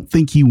 I don't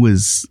think he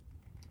was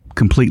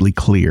completely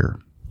clear.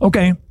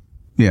 Okay.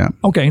 Yeah.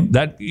 Okay.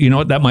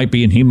 That might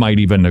be, and he might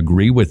even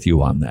agree with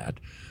you on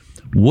that.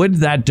 Would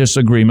that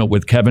disagreement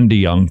with Kevin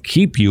DeYoung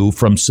keep you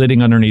from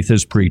sitting underneath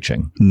his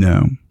preaching?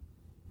 No.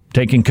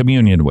 Taking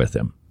communion with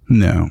him?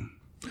 No.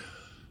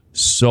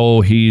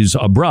 So he's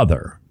a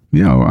brother?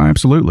 Yeah,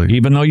 absolutely.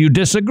 Even though you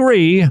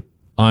disagree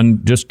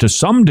on, just to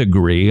some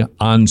degree,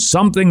 on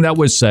something that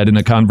was said in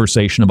a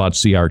conversation about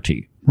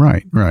CRT.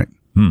 Right.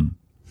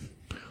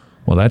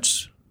 Well,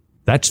 that's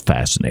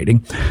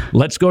fascinating.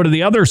 Let's go to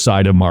the other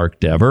side of Mark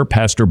Dever,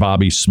 Pastor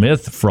Bobby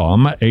Smith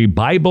from a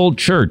Bible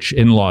church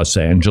in Los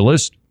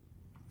Angeles.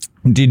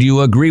 Did you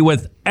agree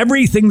with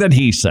everything that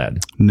he said?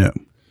 No.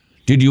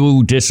 Did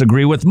you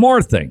disagree with more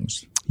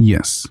things?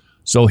 Yes.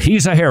 So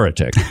he's a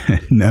heretic?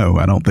 No,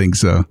 I don't think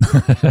so.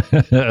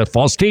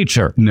 False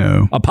teacher?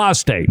 No.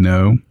 Apostate?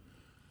 No.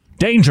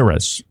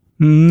 Dangerous?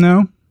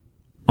 No.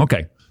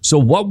 Okay. So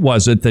what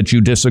was it that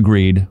you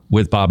disagreed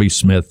with Bobby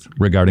Smith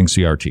regarding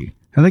CRT?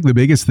 I think the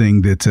biggest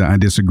thing that I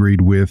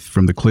disagreed with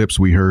from the clips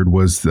we heard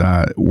was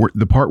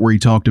the part where he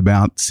talked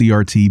about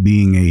CRT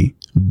being a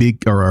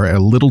big or a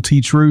little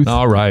T truth.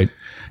 All right.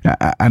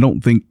 I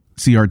don't think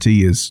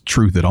CRT is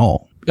truth at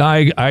all.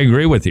 I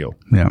agree with you.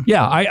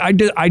 Yeah,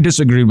 I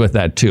disagreed with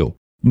that too.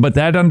 But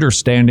that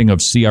understanding of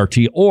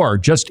CRT, or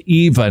just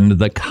even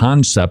the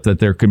concept that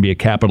there can be a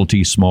capital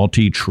T, small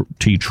t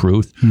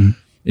truth,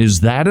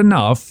 is that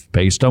enough,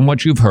 based on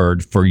what you've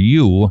heard, for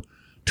you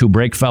to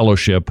break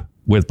fellowship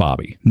with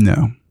Bobby?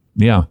 No.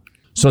 Yeah.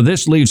 So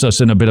this leaves us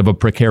in a bit of a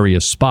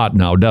precarious spot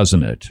now,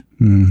 doesn't it?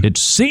 It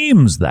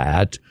seems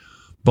that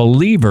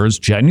believers,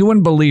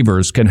 genuine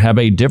believers, can have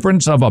a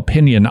difference of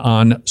opinion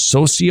on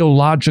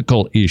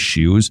sociological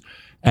issues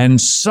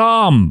and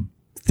some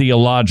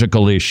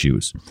theological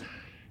issues.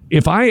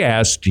 If I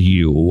asked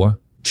you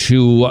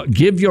to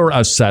give your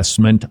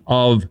assessment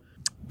of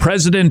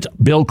President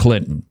Bill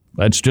Clinton,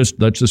 let's just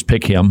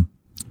pick him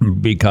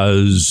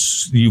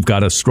because you've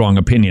got a strong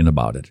opinion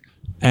about it.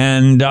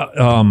 And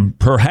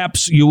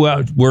perhaps you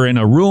were in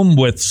a room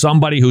with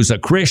somebody who's a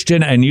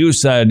Christian and you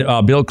said,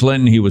 Bill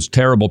Clinton, he was a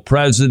terrible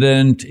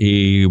president.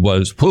 He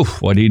was,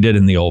 what he did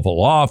in the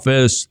Oval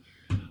Office.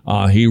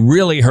 He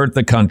really hurt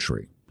the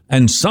country.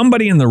 And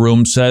somebody in the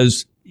room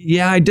says,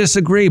 yeah, I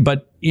disagree,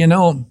 but,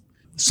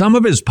 some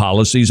of his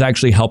policies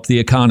actually help the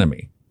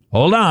economy.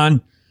 Hold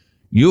on.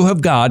 You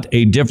have got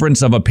a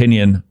difference of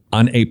opinion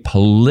on a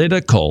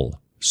political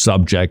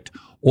subject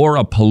or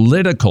a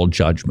political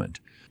judgment.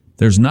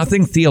 There's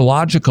nothing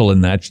theological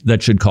in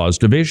that should cause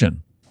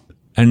division.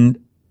 And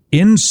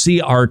in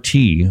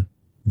CRT,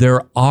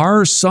 there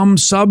are some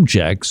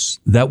subjects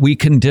that we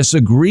can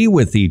disagree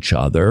with each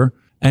other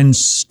and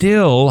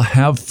still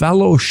have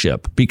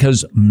fellowship,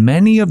 because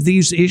many of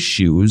these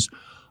issues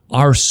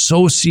are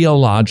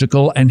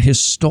sociological and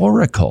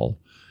historical.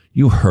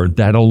 You heard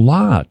that a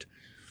lot.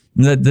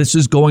 That this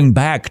is going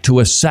back to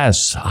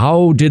assess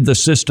how did the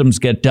systems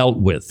get dealt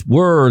with?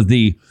 Were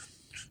the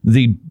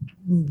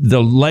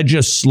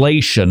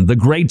legislation, the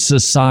Great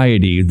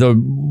Society, the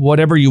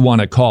whatever you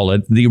want to call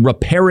it, the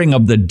repairing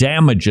of the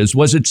damages,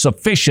 was it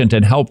sufficient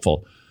and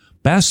helpful?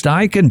 Best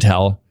I can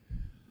tell,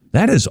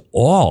 that is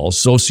all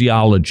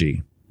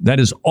sociology. That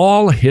is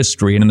all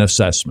history and an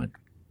assessment.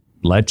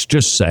 Let's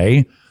just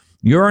say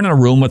you're in a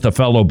room with a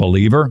fellow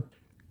believer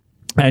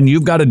and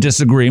you've got a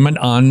disagreement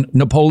on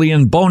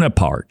Napoleon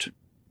Bonaparte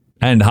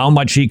and how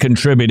much he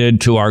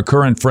contributed to our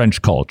current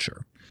French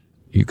culture.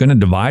 You're going to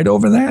divide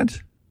over that?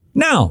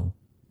 Now,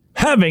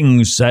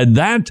 having said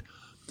that,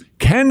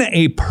 can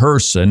a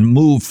person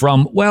move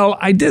from, well,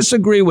 I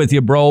disagree with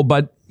you, bro,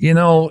 but,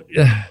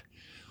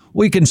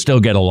 we can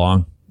still get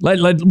along.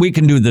 We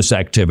can do this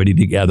activity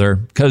together,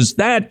 because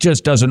that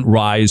just doesn't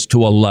rise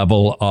to a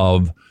level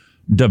of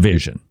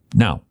division.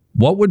 Now,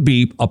 what would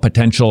be a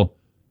potential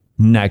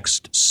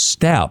next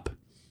step?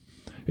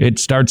 It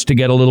starts to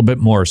get a little bit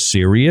more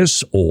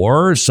serious,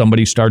 or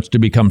somebody starts to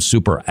become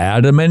super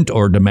adamant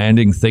or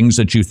demanding things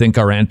that you think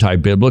are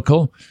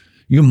anti-biblical.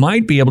 You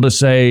might be able to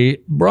say,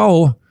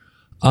 bro,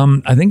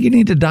 I think you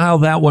need to dial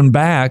that one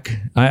back.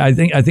 I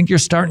think you're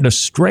starting to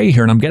stray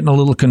here, and I'm getting a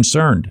little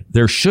concerned.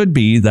 There should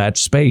be that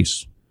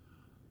space.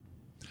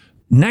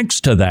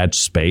 Next to that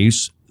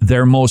space,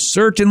 there most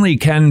certainly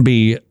can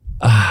be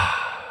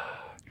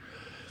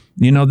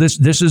You know, this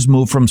has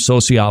moved from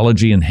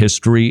sociology and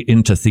history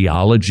into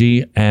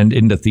theology and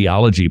into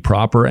theology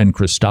proper and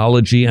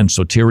Christology and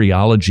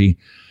soteriology.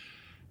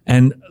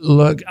 And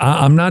look,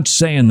 I'm not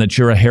saying that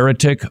you're a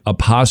heretic,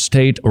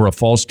 apostate, or a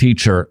false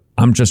teacher.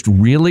 I'm just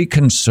really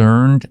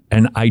concerned,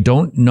 and I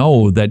don't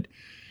know that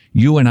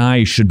you and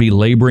I should be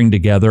laboring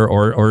together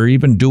or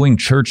even doing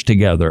church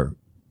together.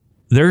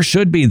 There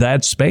should be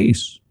that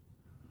space.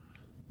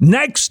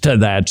 Next to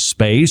that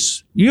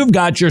space, you've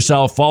got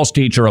yourself false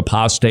teacher,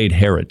 apostate,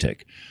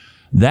 heretic.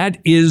 That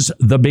is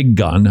the big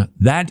gun.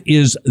 That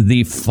is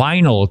the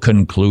final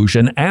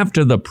conclusion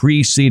after the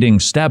preceding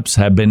steps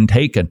have been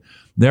taken.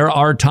 There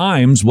are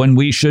times when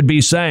we should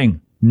be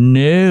saying,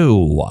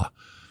 no,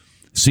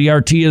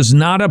 CRT is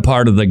not a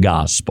part of the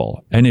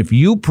gospel. And if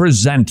you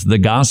present the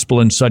gospel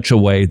in such a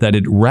way that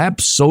it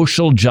wraps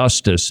social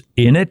justice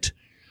in it,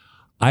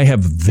 I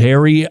have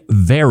very,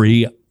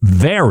 very,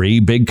 very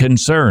big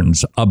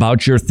concerns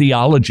about your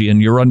theology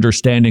and your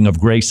understanding of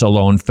grace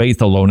alone,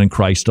 faith alone, and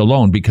Christ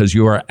alone, because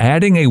you are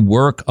adding a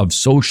work of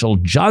social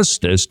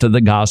justice to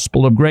the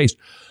gospel of grace.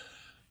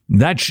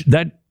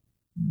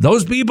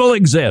 Those people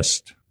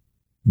exist.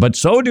 But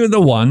so do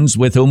the ones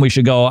with whom we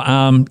should go,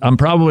 I'm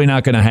probably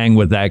not going to hang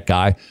with that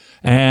guy.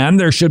 And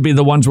there should be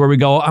the ones where we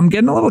go, I'm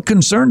getting a little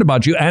concerned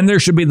about you. And there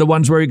should be the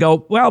ones where we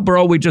go, well,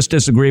 bro, we just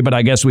disagree, but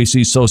I guess we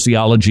see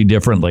sociology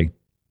differently.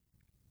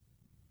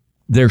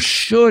 There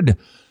should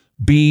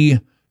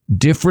be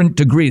different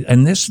degrees.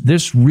 And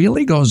this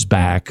really goes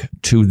back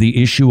to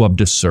the issue of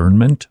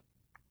discernment.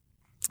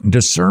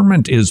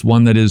 Discernment is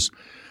one that is,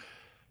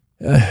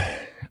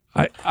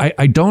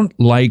 I don't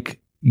like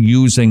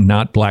using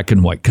not black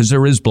and white, because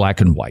there is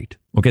black and white.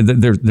 Okay,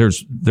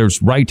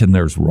 there's right and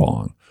there's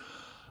wrong.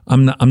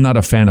 I'm not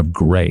a fan of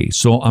gray,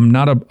 so I'm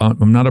not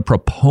a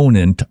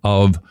proponent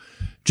of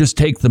just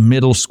take the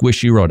middle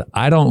squishy road.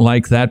 I don't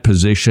like that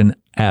position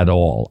at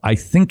all. I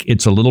think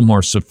it's a little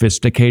more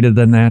sophisticated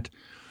than that.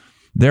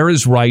 There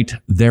is right,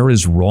 there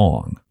is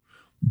wrong.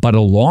 But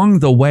along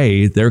the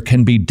way, there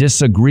can be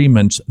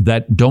disagreements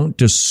that don't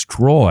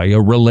destroy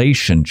a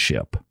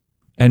relationship.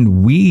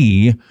 And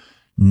we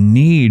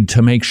need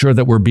to make sure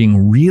that we're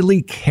being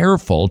really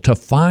careful to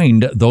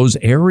find those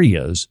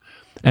areas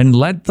and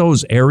let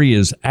those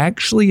areas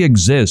actually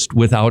exist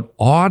without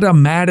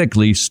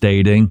automatically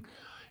stating,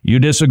 you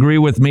disagree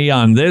with me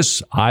on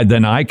this,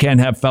 then I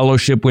can't have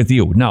fellowship with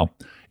you. No,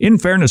 in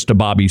fairness to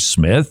Bobby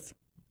Smith,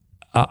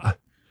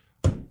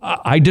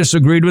 I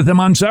disagreed with him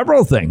on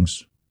several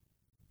things.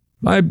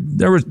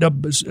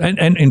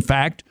 And in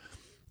fact,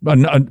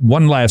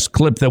 one last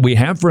clip that we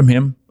have from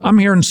him, I'm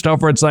hearing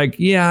stuff where it's like,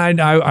 yeah,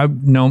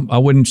 no, I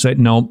wouldn't say,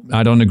 no,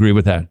 I don't agree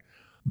with that.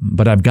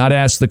 But I've got to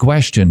ask the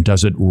question,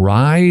 does it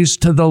rise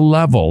to the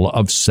level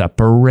of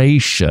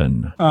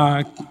separation?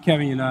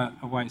 Kevin, you're not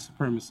a white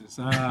supremacist.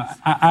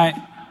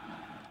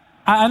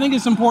 I think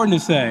it's important to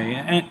say,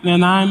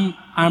 and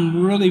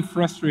I'm really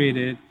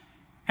frustrated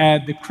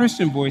at the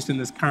Christian voice in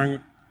this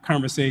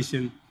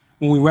conversation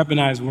when we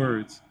weaponize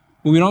words.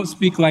 When we don't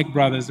speak like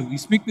brothers, and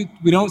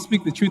we don't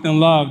speak the truth in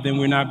love, then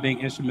we're not being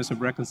instruments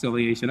of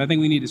reconciliation. I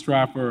think we need to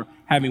strive for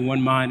having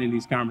one mind in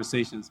these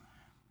conversations.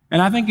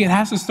 And I think it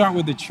has to start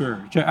with the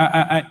church.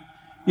 I'm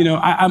going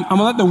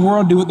to let the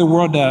world do what the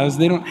world does.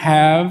 They don't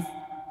have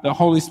the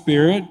Holy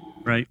Spirit.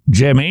 Right.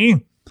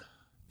 Jimmy,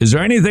 is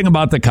there anything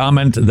about the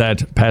comment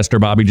that Pastor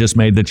Bobby just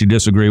made that you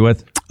disagree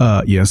with?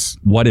 Yes.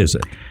 What is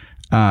it?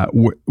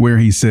 Where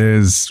he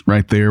says,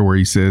 right there, where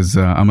he says,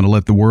 I'm going to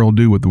let the world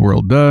do what the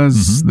world does.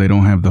 Mm-hmm. They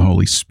don't have the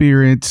Holy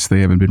Spirit. They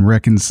haven't been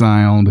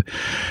reconciled.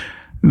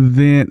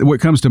 Then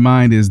what comes to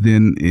mind is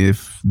then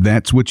if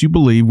that's what you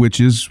believe, which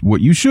is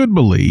what you should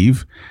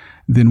believe,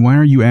 then why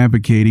are you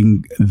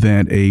advocating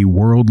that a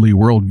worldly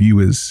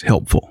worldview is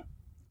helpful?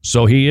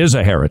 So he is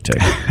a heretic.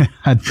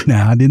 I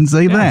didn't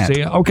say that.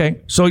 See,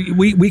 okay, so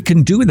we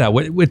can do that.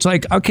 It's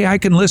like, okay, I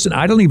can listen.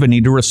 I don't even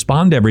need to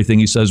respond to everything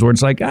he says where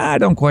it's like, I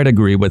don't quite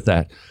agree with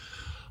that.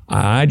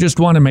 I just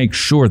want to make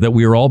sure that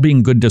we are all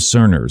being good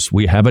discerners.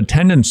 We have a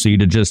tendency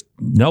to just,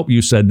 nope,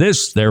 you said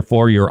this,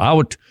 therefore you're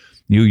out.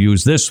 You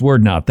use this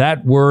word, not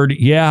that word.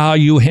 Yeah,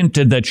 you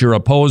hinted that you're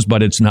opposed,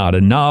 but it's not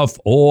enough.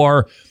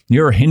 Or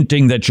you're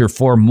hinting that you're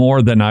for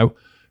more than I.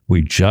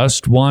 We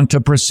just want to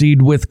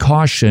proceed with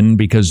caution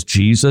because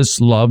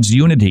Jesus loves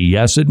unity.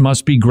 Yes, it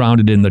must be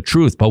grounded in the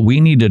truth, but we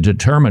need to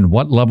determine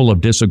what level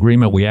of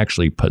disagreement we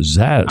actually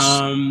possess.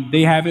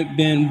 They haven't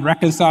been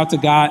reconciled to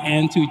God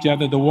and to each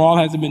other. The wall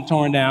hasn't been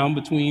torn down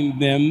between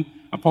them,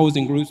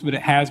 opposing groups, but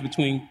it has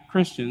between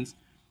Christians.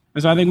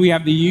 And so I think we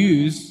have to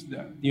use,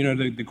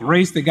 the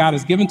grace that God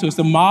has given to us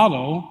to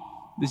model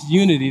this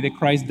unity that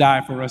Christ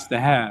died for us to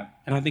have.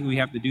 And I think we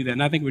have to do that.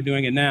 And I think we're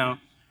doing it now.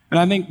 And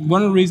I think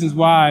one of the reasons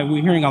why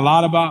we're hearing a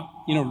lot about,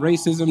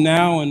 racism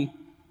now, and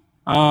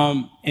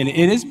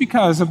it is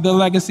because of the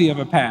legacy of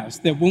a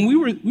past that when we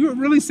were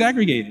really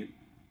segregated.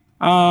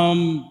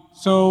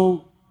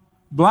 So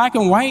black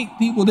and white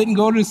people didn't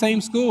go to the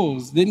same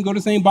schools, didn't go to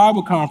the same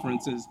Bible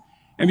conferences.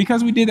 And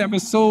because we did that for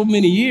so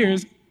many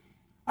years,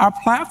 our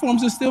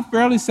platforms are still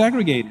fairly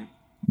segregated.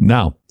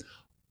 Now,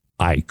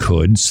 I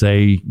could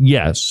say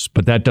yes,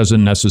 but that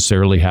doesn't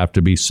necessarily have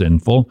to be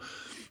sinful.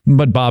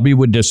 But Bobby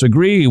would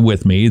disagree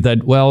with me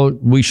that, well,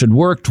 we should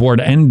work toward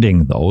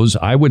ending those.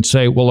 I would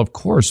say, well, of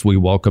course, we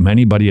welcome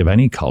anybody of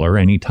any color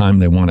anytime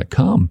they want to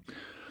come.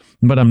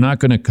 But I'm not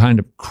going to kind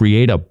of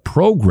create a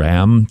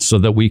program so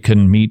that we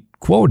can meet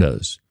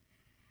quotas.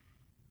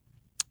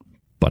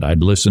 But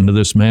I'd listen to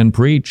this man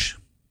preach.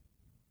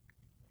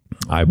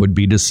 I would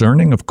be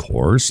discerning, of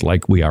course,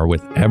 like we are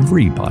with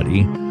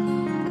everybody.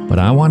 But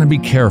I want to be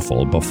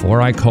careful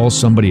before I call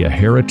somebody a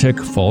heretic,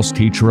 false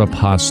teacher,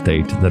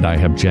 apostate, that I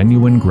have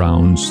genuine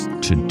grounds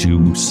to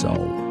do so.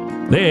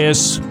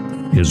 This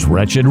is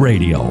Wretched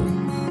Radio.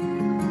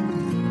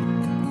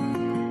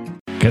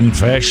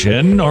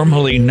 Confession,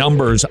 normally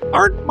numbers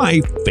aren't my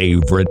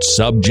favorite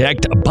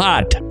subject,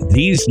 but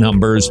these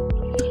numbers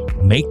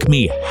make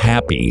me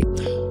happy.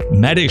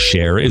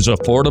 Medishare is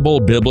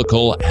affordable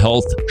biblical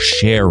health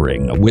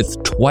sharing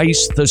with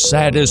twice the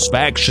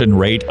satisfaction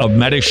rate of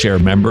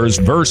Medishare members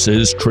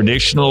versus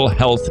traditional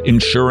health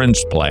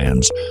insurance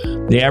plans.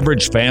 The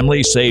average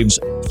family saves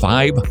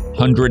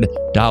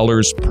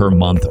 $500 per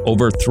month.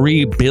 Over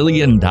 $3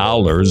 billion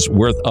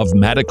worth of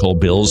medical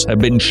bills have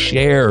been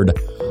shared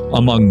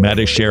among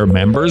Medishare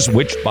members,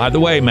 which, by the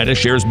way,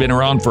 Medishare's been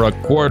around for a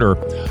quarter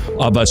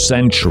of a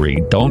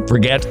century. Don't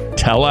forget,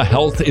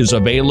 telehealth is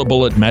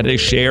available at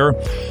Medishare,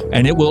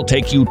 and it will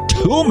take you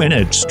 2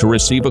 minutes to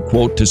receive a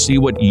quote to see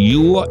what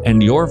you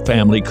and your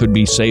family could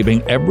be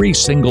saving every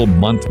single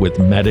month with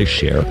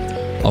Medishare.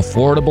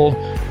 Affordable,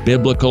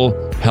 biblical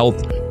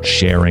health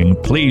sharing.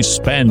 Please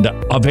spend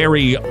a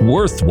very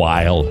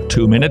worthwhile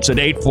 2 minutes at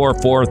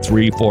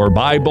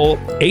 844-34-BIBLE,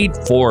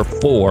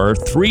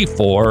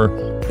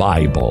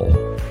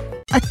 844-34-BIBLE.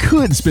 I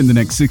could spend the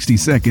next 60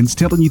 seconds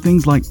telling you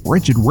things like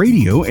Wretched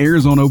Radio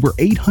airs on over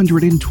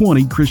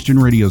 820 Christian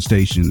radio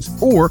stations,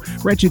 or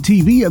Wretched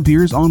TV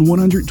appears on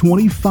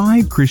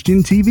 125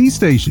 Christian TV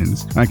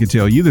stations. I could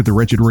tell you that the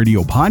Wretched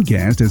Radio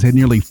podcast has had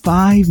nearly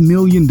 5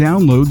 million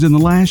downloads in the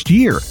last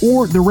year,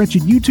 or the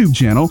Wretched YouTube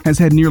channel has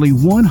had nearly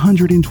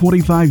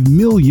 125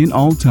 million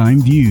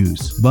all-time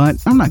views. But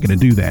I'm not going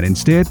to do that.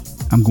 Instead,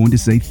 I'm going to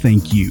say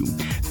thank you.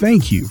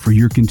 Thank you for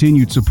your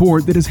continued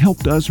support that has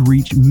helped us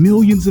reach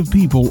millions of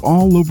people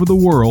all over the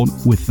world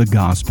with the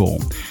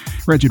gospel.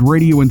 Wretched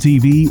Radio and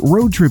TV,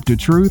 Road Trip to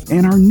Truth,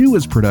 and our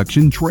newest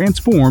production,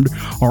 Transformed,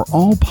 are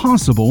all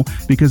possible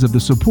because of the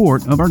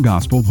support of our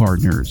gospel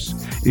partners.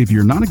 If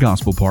you're not a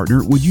gospel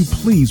partner, would you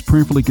please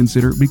prayerfully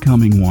consider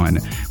becoming one?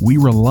 We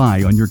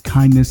rely on your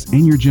kindness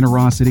and your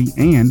generosity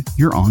and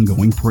your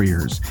ongoing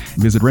prayers.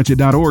 Visit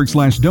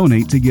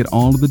wretched.org/donate to get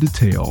all of the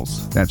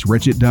details. That's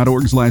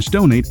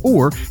wretched.org/donate,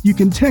 or you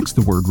can text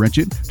the word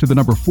wretched to the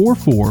number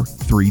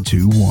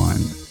 44321.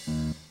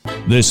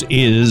 This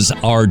is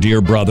our dear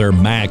brother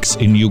Max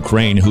in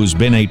Ukraine, who's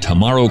been a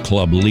Tomorrow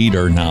Club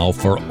leader now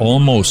for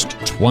almost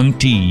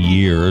 20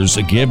 years,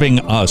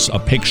 giving us a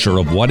picture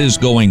of what is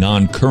going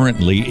on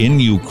currently in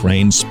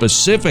Ukraine,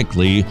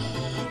 specifically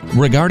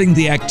regarding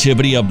the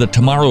activity of the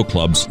Tomorrow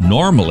Clubs.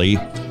 Normally,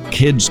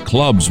 kids'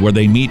 clubs where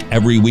they meet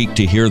every week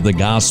to hear the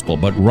gospel.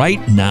 But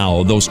right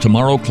now, those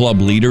Tomorrow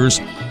Club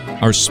leaders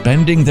are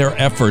spending their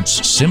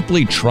efforts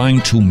simply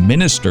trying to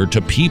minister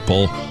to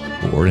people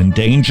who are in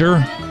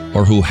danger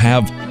or who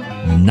have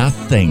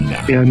nothing.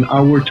 And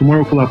our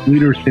Tomorrow Club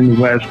leaders in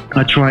the West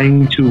are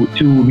trying to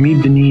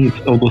meet the needs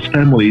of those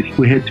families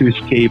who had to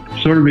escape,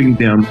 serving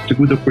them. It's a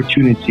good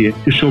opportunity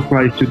to show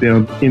Christ to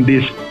them in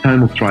this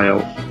time of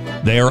trial.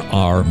 There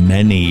are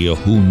many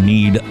who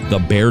need the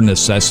bare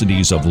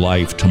necessities of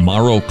life.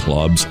 Tomorrow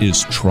Clubs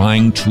is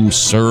trying to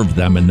serve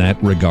them in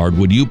that regard.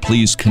 Would you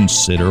please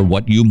consider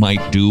what you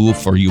might do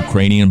for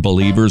Ukrainian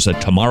believers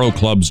at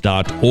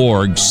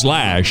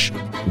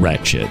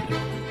tomorrowclubs.org/wretched.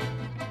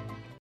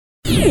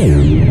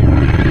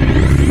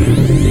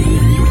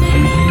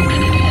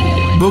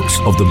 Books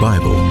of the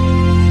Bible.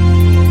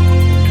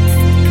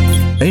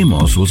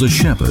 Amos was a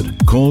shepherd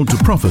called to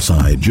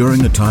prophesy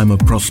during a time of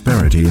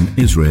prosperity in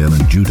Israel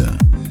and Judah.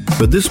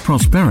 But this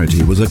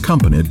prosperity was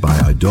accompanied by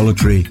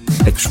idolatry,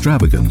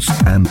 extravagance,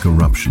 and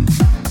corruption.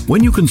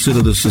 When you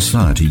consider the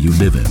society you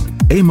live in,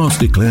 Amos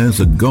declares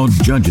that God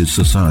judges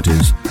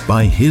societies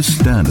by his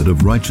standard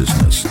of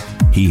righteousness.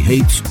 He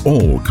hates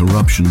all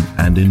corruption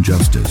and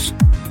injustice.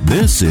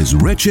 This is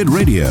Wretched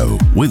Radio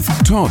with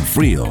Todd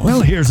Friel.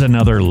 Well, here's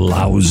another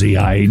lousy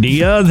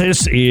idea.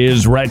 This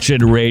is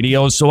Wretched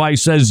Radio. So I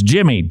says,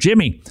 Jimmy,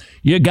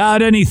 you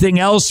got anything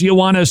else you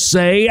want to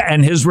say?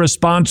 And his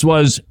response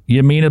was,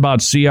 you mean about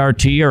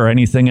CRT or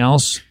anything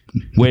else?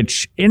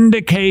 Which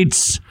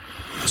indicates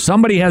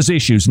somebody has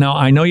issues. Now,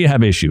 I know you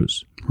have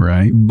issues.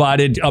 Right.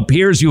 But it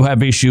appears you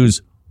have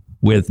issues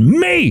with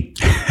me.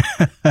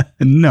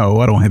 No,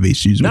 I don't have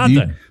issues with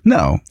you.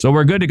 No. So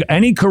we're good to go.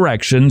 Any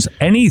corrections,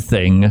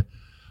 anything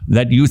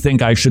that you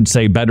think I should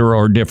say better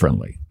or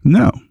differently?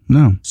 No.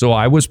 So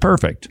I was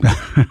perfect.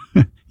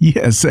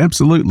 Yes,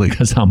 absolutely.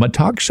 Because I'm a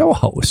talk show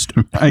host.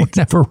 Right. I'm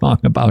never wrong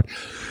about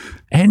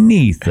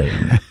anything.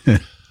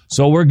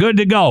 So we're good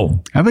to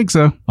go. I think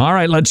so. All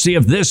right, let's see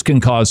if this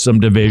can cause some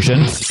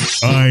division.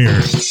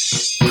 Iron.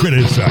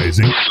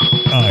 Criticizing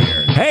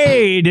iron.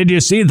 Hey, did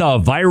you see the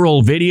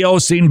viral video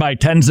seen by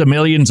tens of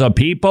millions of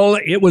people?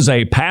 It was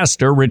a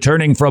pastor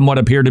returning from what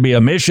appeared to be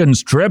a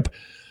missions trip,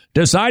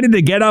 decided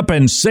to get up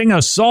and sing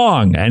a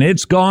song, and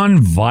it's gone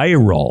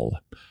viral.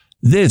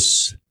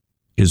 This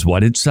is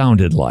what it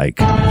sounded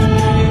like.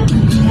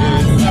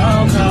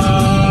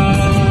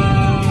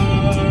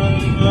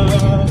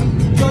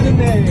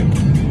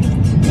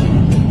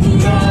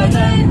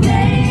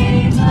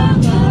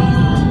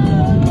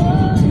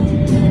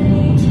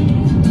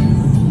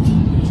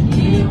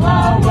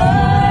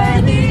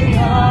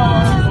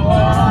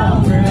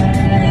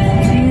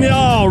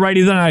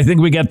 Alrighty then, I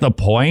think we get the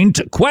point.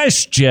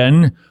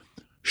 Question,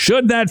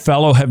 should that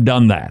fellow have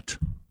done that?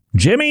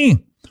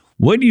 Jimmy,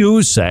 would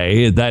you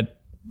say that,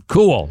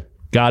 cool,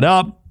 got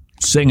up,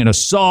 singing a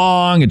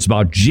song, it's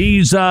about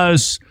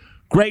Jesus,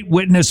 great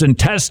witness and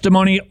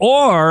testimony,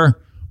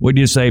 or would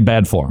you say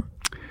bad form?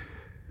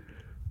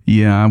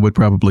 Yeah, I would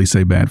probably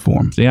say bad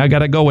form. See, I got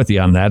to go with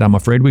you on that. I'm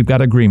afraid we've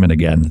got agreement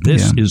again.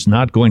 This is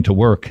not going to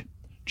work,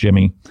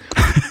 Jimmy.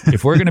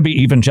 If we're going to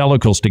be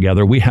evangelicals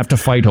together, we have to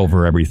fight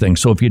over everything.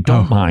 So if you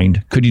don't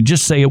mind, could you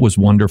just say it was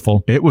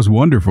wonderful? It was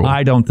wonderful.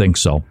 I don't think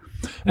so.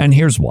 And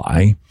here's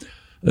why.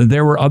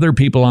 There were other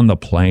people on the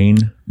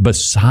plane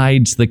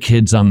besides the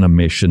kids on the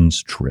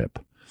missions trip.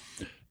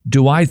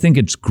 Do I think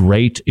it's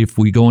great if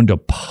we go into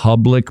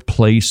public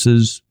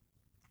places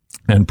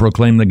and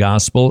proclaim the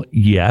gospel?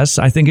 Yes,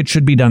 I think it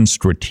should be done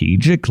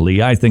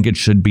strategically. I think it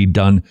should be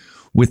done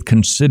with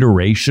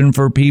consideration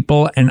for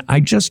people. And I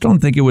just don't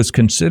think it was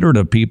considered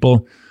of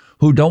people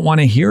who don't want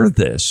to hear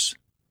this.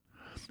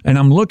 And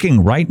I'm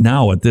looking right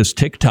now at this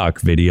TikTok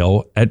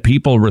video at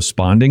people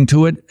responding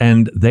to it,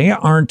 and they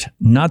aren't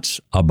nuts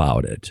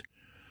about it.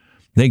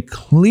 They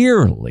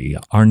clearly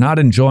are not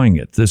enjoying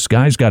it. This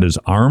guy's got his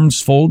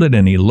arms folded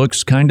and he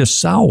looks kind of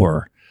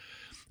sour.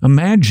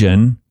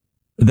 Imagine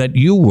that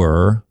you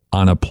were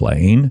on a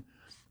plane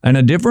and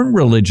a different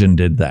religion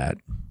did that.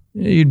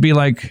 You'd be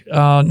like,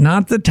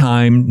 not the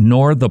time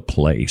nor the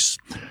place.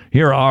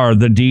 Here are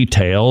the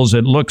details.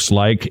 It looks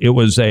like it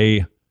was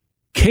a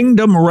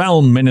Kingdom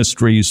Realm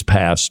Ministries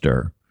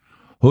pastor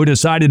who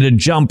decided to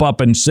jump up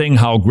and sing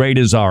How Great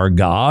Is Our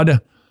God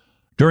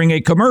during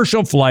a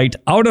commercial flight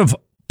out of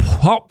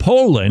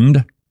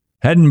Poland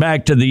heading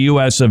back to the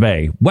US of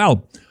A.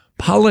 Well,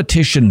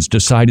 politicians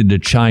decided to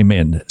chime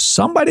in.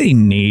 Somebody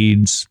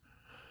needs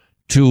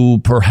to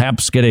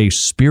perhaps get a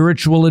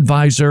spiritual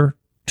advisor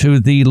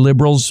to the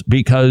liberals,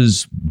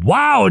 because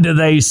wow, do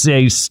they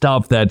say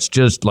stuff that's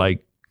just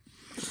like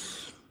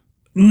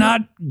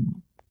not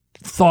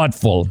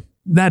thoughtful.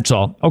 That's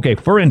all. Okay,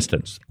 for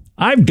instance,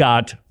 I've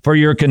got for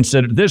your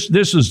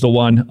this is the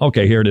one.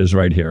 Okay, here it is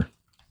right here.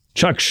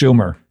 Chuck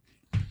Schumer.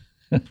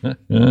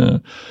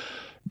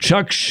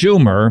 Chuck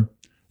Schumer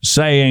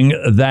saying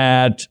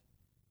that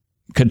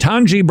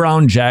Ketanji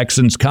Brown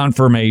Jackson's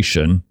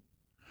confirmation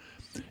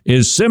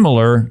is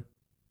similar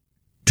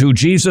to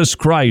Jesus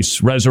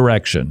Christ's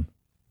resurrection.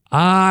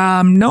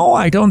 No,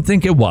 I don't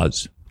think it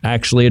was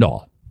actually at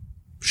all.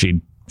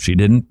 She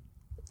didn't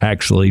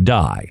actually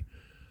die.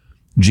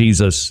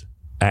 Jesus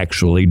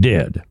actually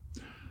did.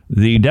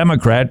 The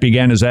Democrat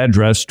began his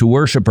address to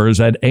worshipers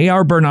at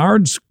A.R.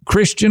 Bernard's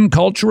Christian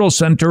Cultural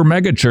Center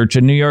megachurch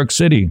in New York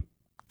City.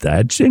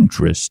 That's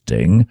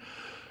interesting.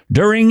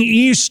 During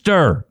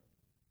Easter,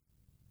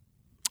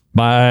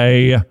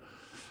 by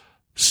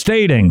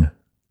stating,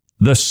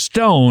 the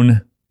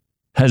stone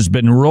has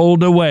been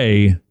rolled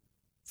away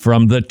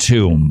from the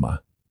tomb.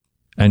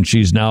 And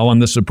she's now on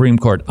the Supreme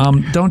Court.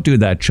 Don't do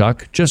that,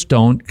 Chuck. Just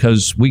don't,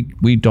 because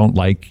we don't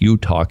like you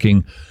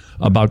talking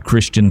about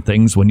Christian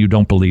things when you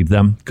don't believe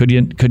them. Could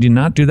you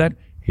not do that?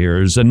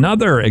 Here's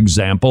another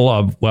example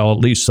of, well, at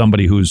least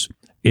somebody who's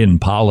in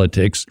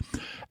politics.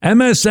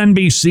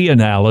 MSNBC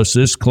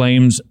analysis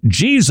claims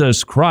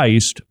Jesus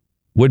Christ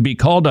would be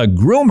called a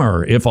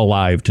groomer if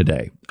alive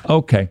today.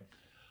 Okay.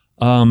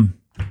 No,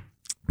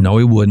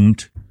 he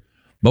wouldn't.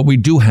 But we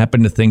do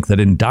happen to think that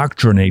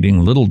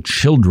indoctrinating little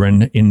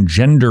children in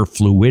gender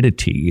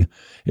fluidity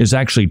is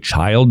actually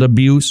child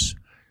abuse.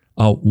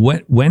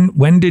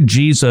 When did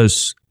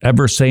Jesus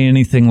ever say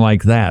anything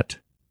like that?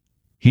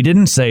 He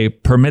didn't say,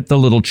 permit the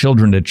little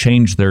children to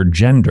change their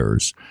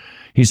genders.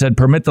 He said,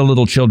 permit the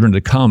little children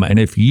to come. And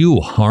if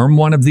you harm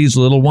one of these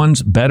little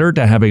ones, better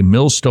to have a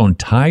millstone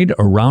tied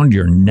around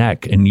your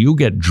neck and you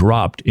get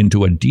dropped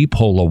into a deep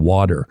hole of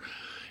water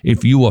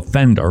if you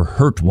offend or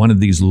hurt one of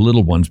these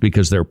little ones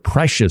because they're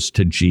precious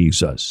to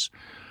Jesus.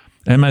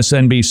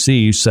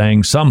 MSNBC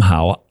saying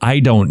somehow, I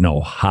don't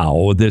know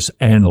how this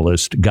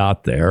analyst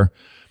got there.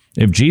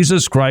 If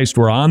Jesus Christ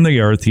were on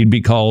the earth, he'd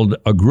be called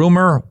a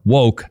groomer,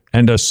 woke,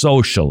 and a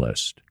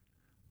socialist.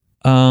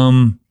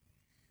 No,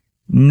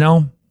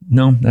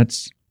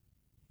 that's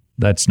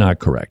not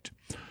correct.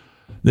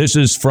 This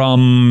is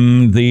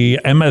from the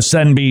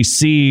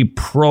MSNBC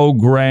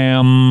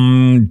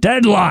program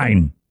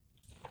Deadline.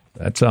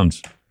 That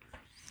sounds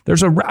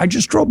I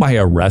just drove by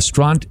a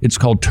restaurant. It's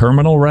called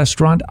Terminal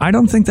Restaurant. I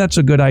don't think that's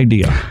a good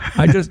idea.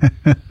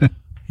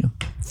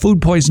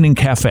 Food Poisoning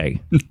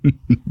Cafe,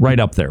 right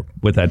up there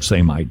with that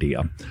same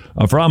idea.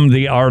 From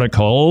the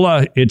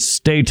article, it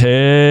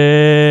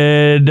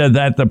stated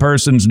that the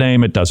person's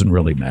name, it doesn't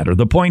really matter.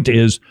 The point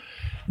is,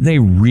 they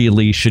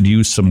really should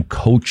use some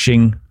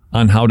coaching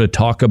on how to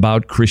talk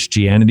about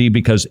Christianity,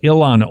 because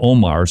Ilhan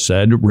Omar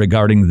said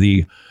regarding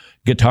the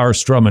guitar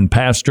strumming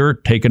pastor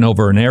taking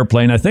over an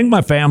airplane, I think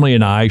my family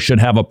and I should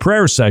have a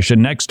prayer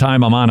session next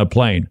time I'm on a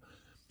plane.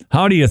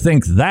 How do you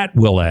think that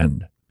will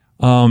end?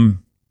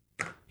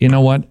 You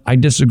know what? I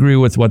disagree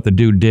with what the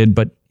dude did,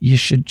 but you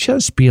should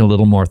just be a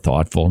little more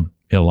thoughtful,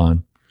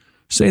 Ilhan.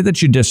 Say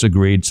that you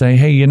disagreed. Say,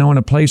 hey, in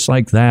a place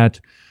like that,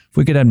 if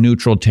we could have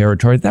neutral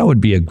territory, that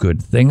would be a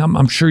good thing.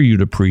 I'm sure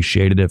you'd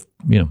appreciate it if,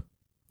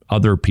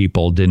 other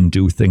people didn't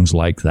do things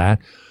like that.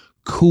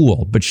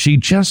 Cool. But she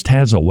just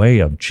has a way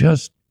of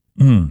just...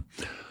 The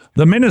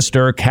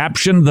minister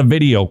captioned the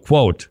video,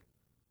 quote,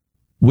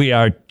 "We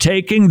are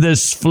taking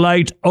this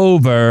flight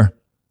over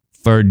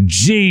for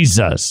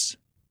Jesus."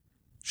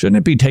 Shouldn't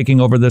it be taking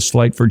over this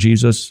flight for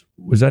Jesus?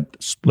 Was that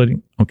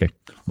splitting? Okay,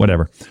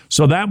 whatever.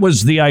 So that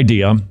was the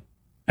idea.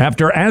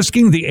 After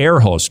asking the air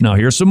host, now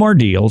here's some more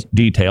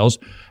details.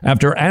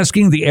 After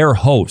asking the air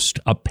host,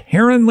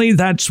 apparently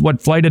that's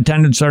what flight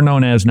attendants are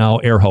known as now,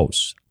 air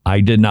hosts.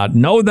 I did not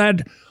know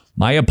that.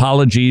 My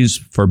apologies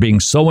for being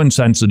so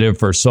insensitive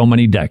for so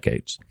many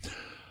decades.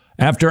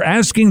 After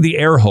asking the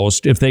air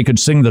host if they could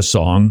sing the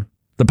song,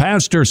 the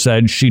pastor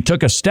said she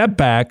took a step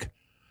back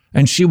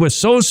and she was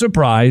so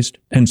surprised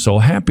and so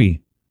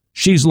happy.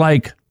 She's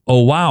like,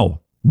 oh,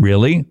 wow,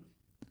 really?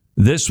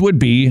 This would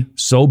be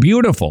so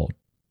beautiful.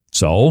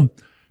 So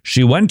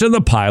she went to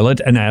the pilot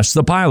and asked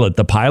the pilot.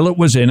 The pilot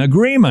was in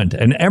agreement,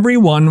 and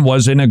everyone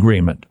was in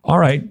agreement. All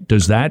right,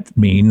 does that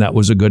mean that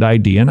was a good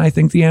idea? And I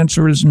think the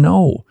answer is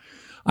no.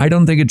 I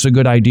don't think it's a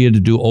good idea to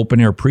do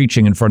open-air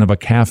preaching in front of a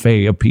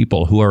cafe of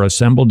people who are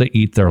assembled to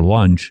eat their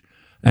lunch,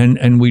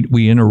 and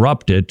we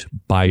interrupt it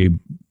by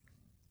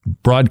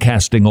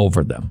broadcasting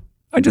over them.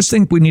 I just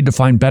think we need to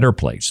find better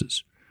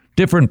places,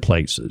 different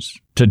places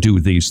to do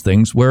these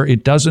things where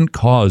it doesn't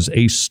cause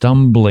a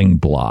stumbling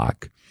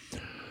block.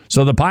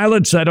 So the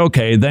pilot said,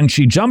 okay. Then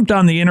she jumped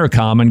on the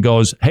intercom and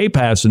goes, hey,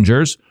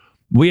 passengers,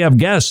 we have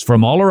guests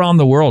from all around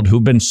the world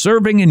who've been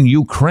serving in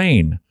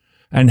Ukraine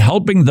and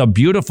helping the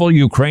beautiful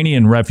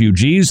Ukrainian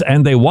refugees,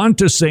 and they want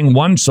to sing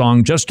one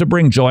song just to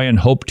bring joy and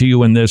hope to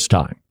you in this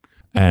time.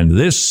 And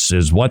this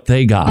is what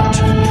they got.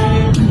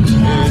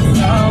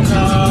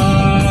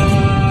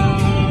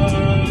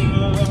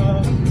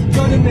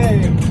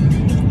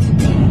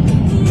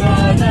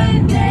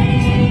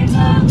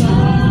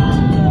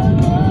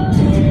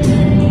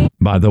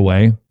 By the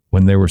way,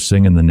 when they were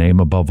singing the name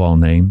above all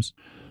names,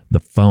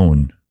 the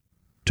phone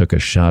took a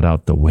shot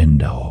out the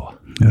window.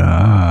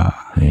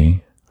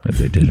 Hey? What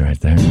they did right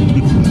there.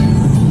 You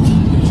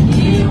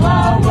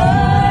are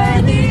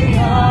worthy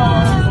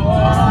of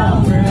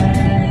all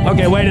praise.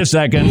 Okay, wait a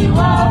second. You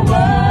are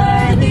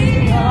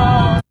worthy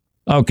of...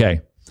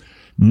 Okay.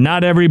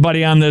 Not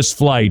everybody on this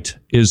flight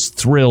is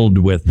thrilled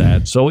with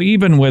that. So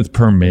even with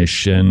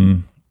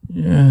permission,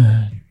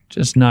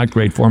 just not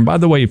great for them. By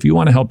the way, if you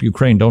want to help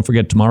Ukraine, don't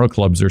forget Tomorrow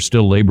Clubs are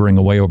still laboring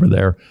away over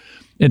there.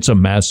 It's a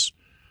mess.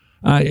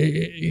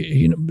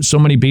 So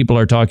many people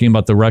are talking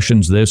about the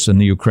Russians this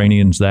and the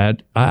Ukrainians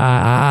that.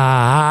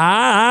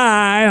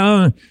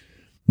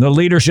 The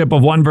leadership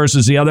of one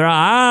versus the other.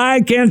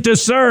 I can't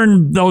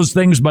discern those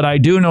things, but I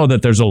do know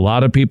that there's a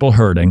lot of people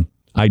hurting.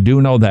 I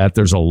do know that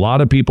there's a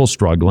lot of people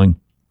struggling.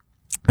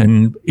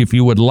 And if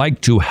you would like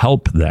to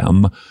help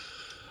them,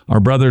 our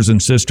brothers and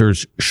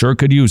sisters sure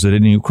could use it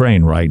in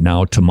Ukraine right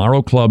now.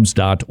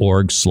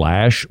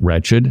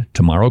 Tomorrowclubs.org/wretched.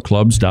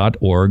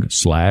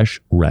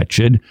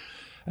 Tomorrowclubs.org/wretched.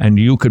 And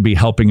you could be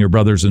helping your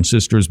brothers and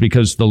sisters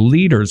because the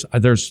leaders,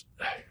 there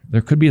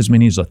could be as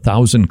many as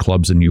 1,000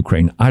 clubs in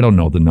Ukraine. I don't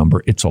know the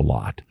number. It's a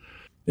lot.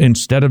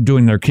 Instead of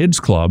doing their kids'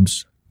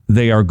 clubs,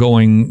 they are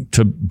going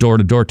to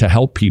door to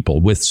help people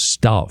with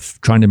stuff,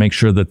 trying to make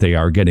sure that they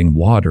are getting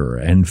water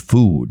and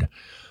food.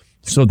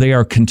 So they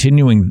are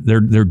continuing,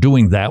 they're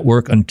doing that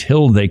work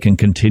until they can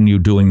continue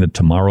doing the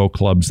Tomorrow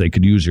Clubs. They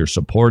could use your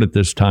support at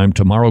this time,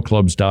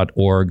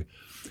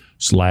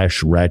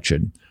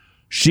 tomorrowclubs.org/wretched.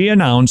 She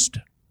announced,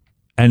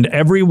 and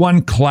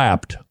everyone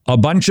clapped, a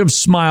bunch of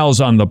smiles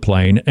on the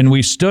plane, and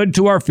we stood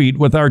to our feet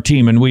with our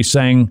team and we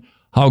sang,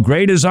 "How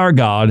Great Is Our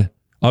God,"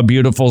 a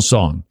beautiful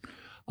song.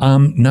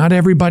 Not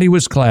everybody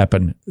was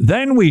clapping.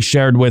 Then we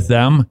shared with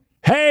them,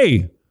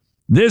 hey,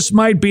 this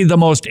might be the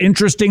most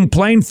interesting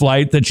plane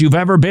flight that you've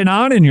ever been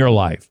on in your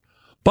life.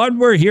 But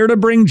we're here to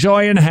bring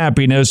joy and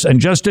happiness and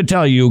just to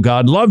tell you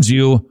God loves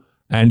you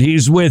and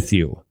he's with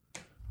you.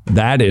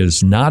 That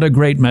is not a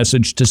great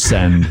message to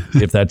send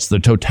if that's the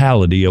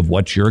totality of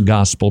what your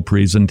gospel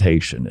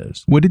presentation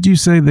is. What did you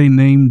say they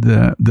named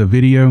the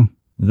video?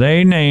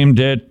 They named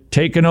it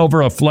Taking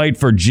Over a Flight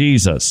for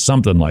Jesus,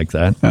 something like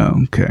that.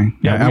 Oh, okay.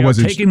 Yeah, I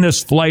wasn't taking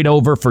this flight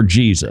over for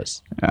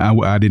Jesus.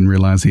 I didn't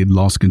realize he had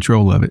lost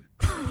control of it.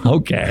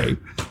 Okay.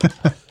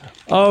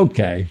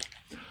 Okay.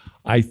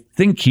 I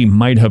think he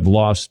might have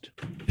lost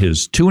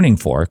his tuning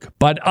fork.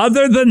 But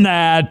other than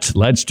that,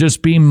 let's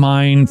just be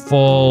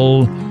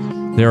mindful.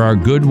 There are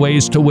good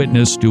ways to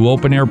witness, do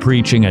open-air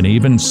preaching, and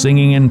even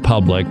singing in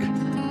public.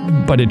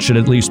 But it should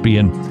at least be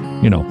in,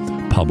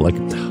 public.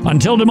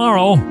 Until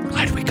tomorrow,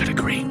 glad we could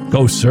agree.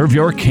 Go serve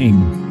your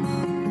king.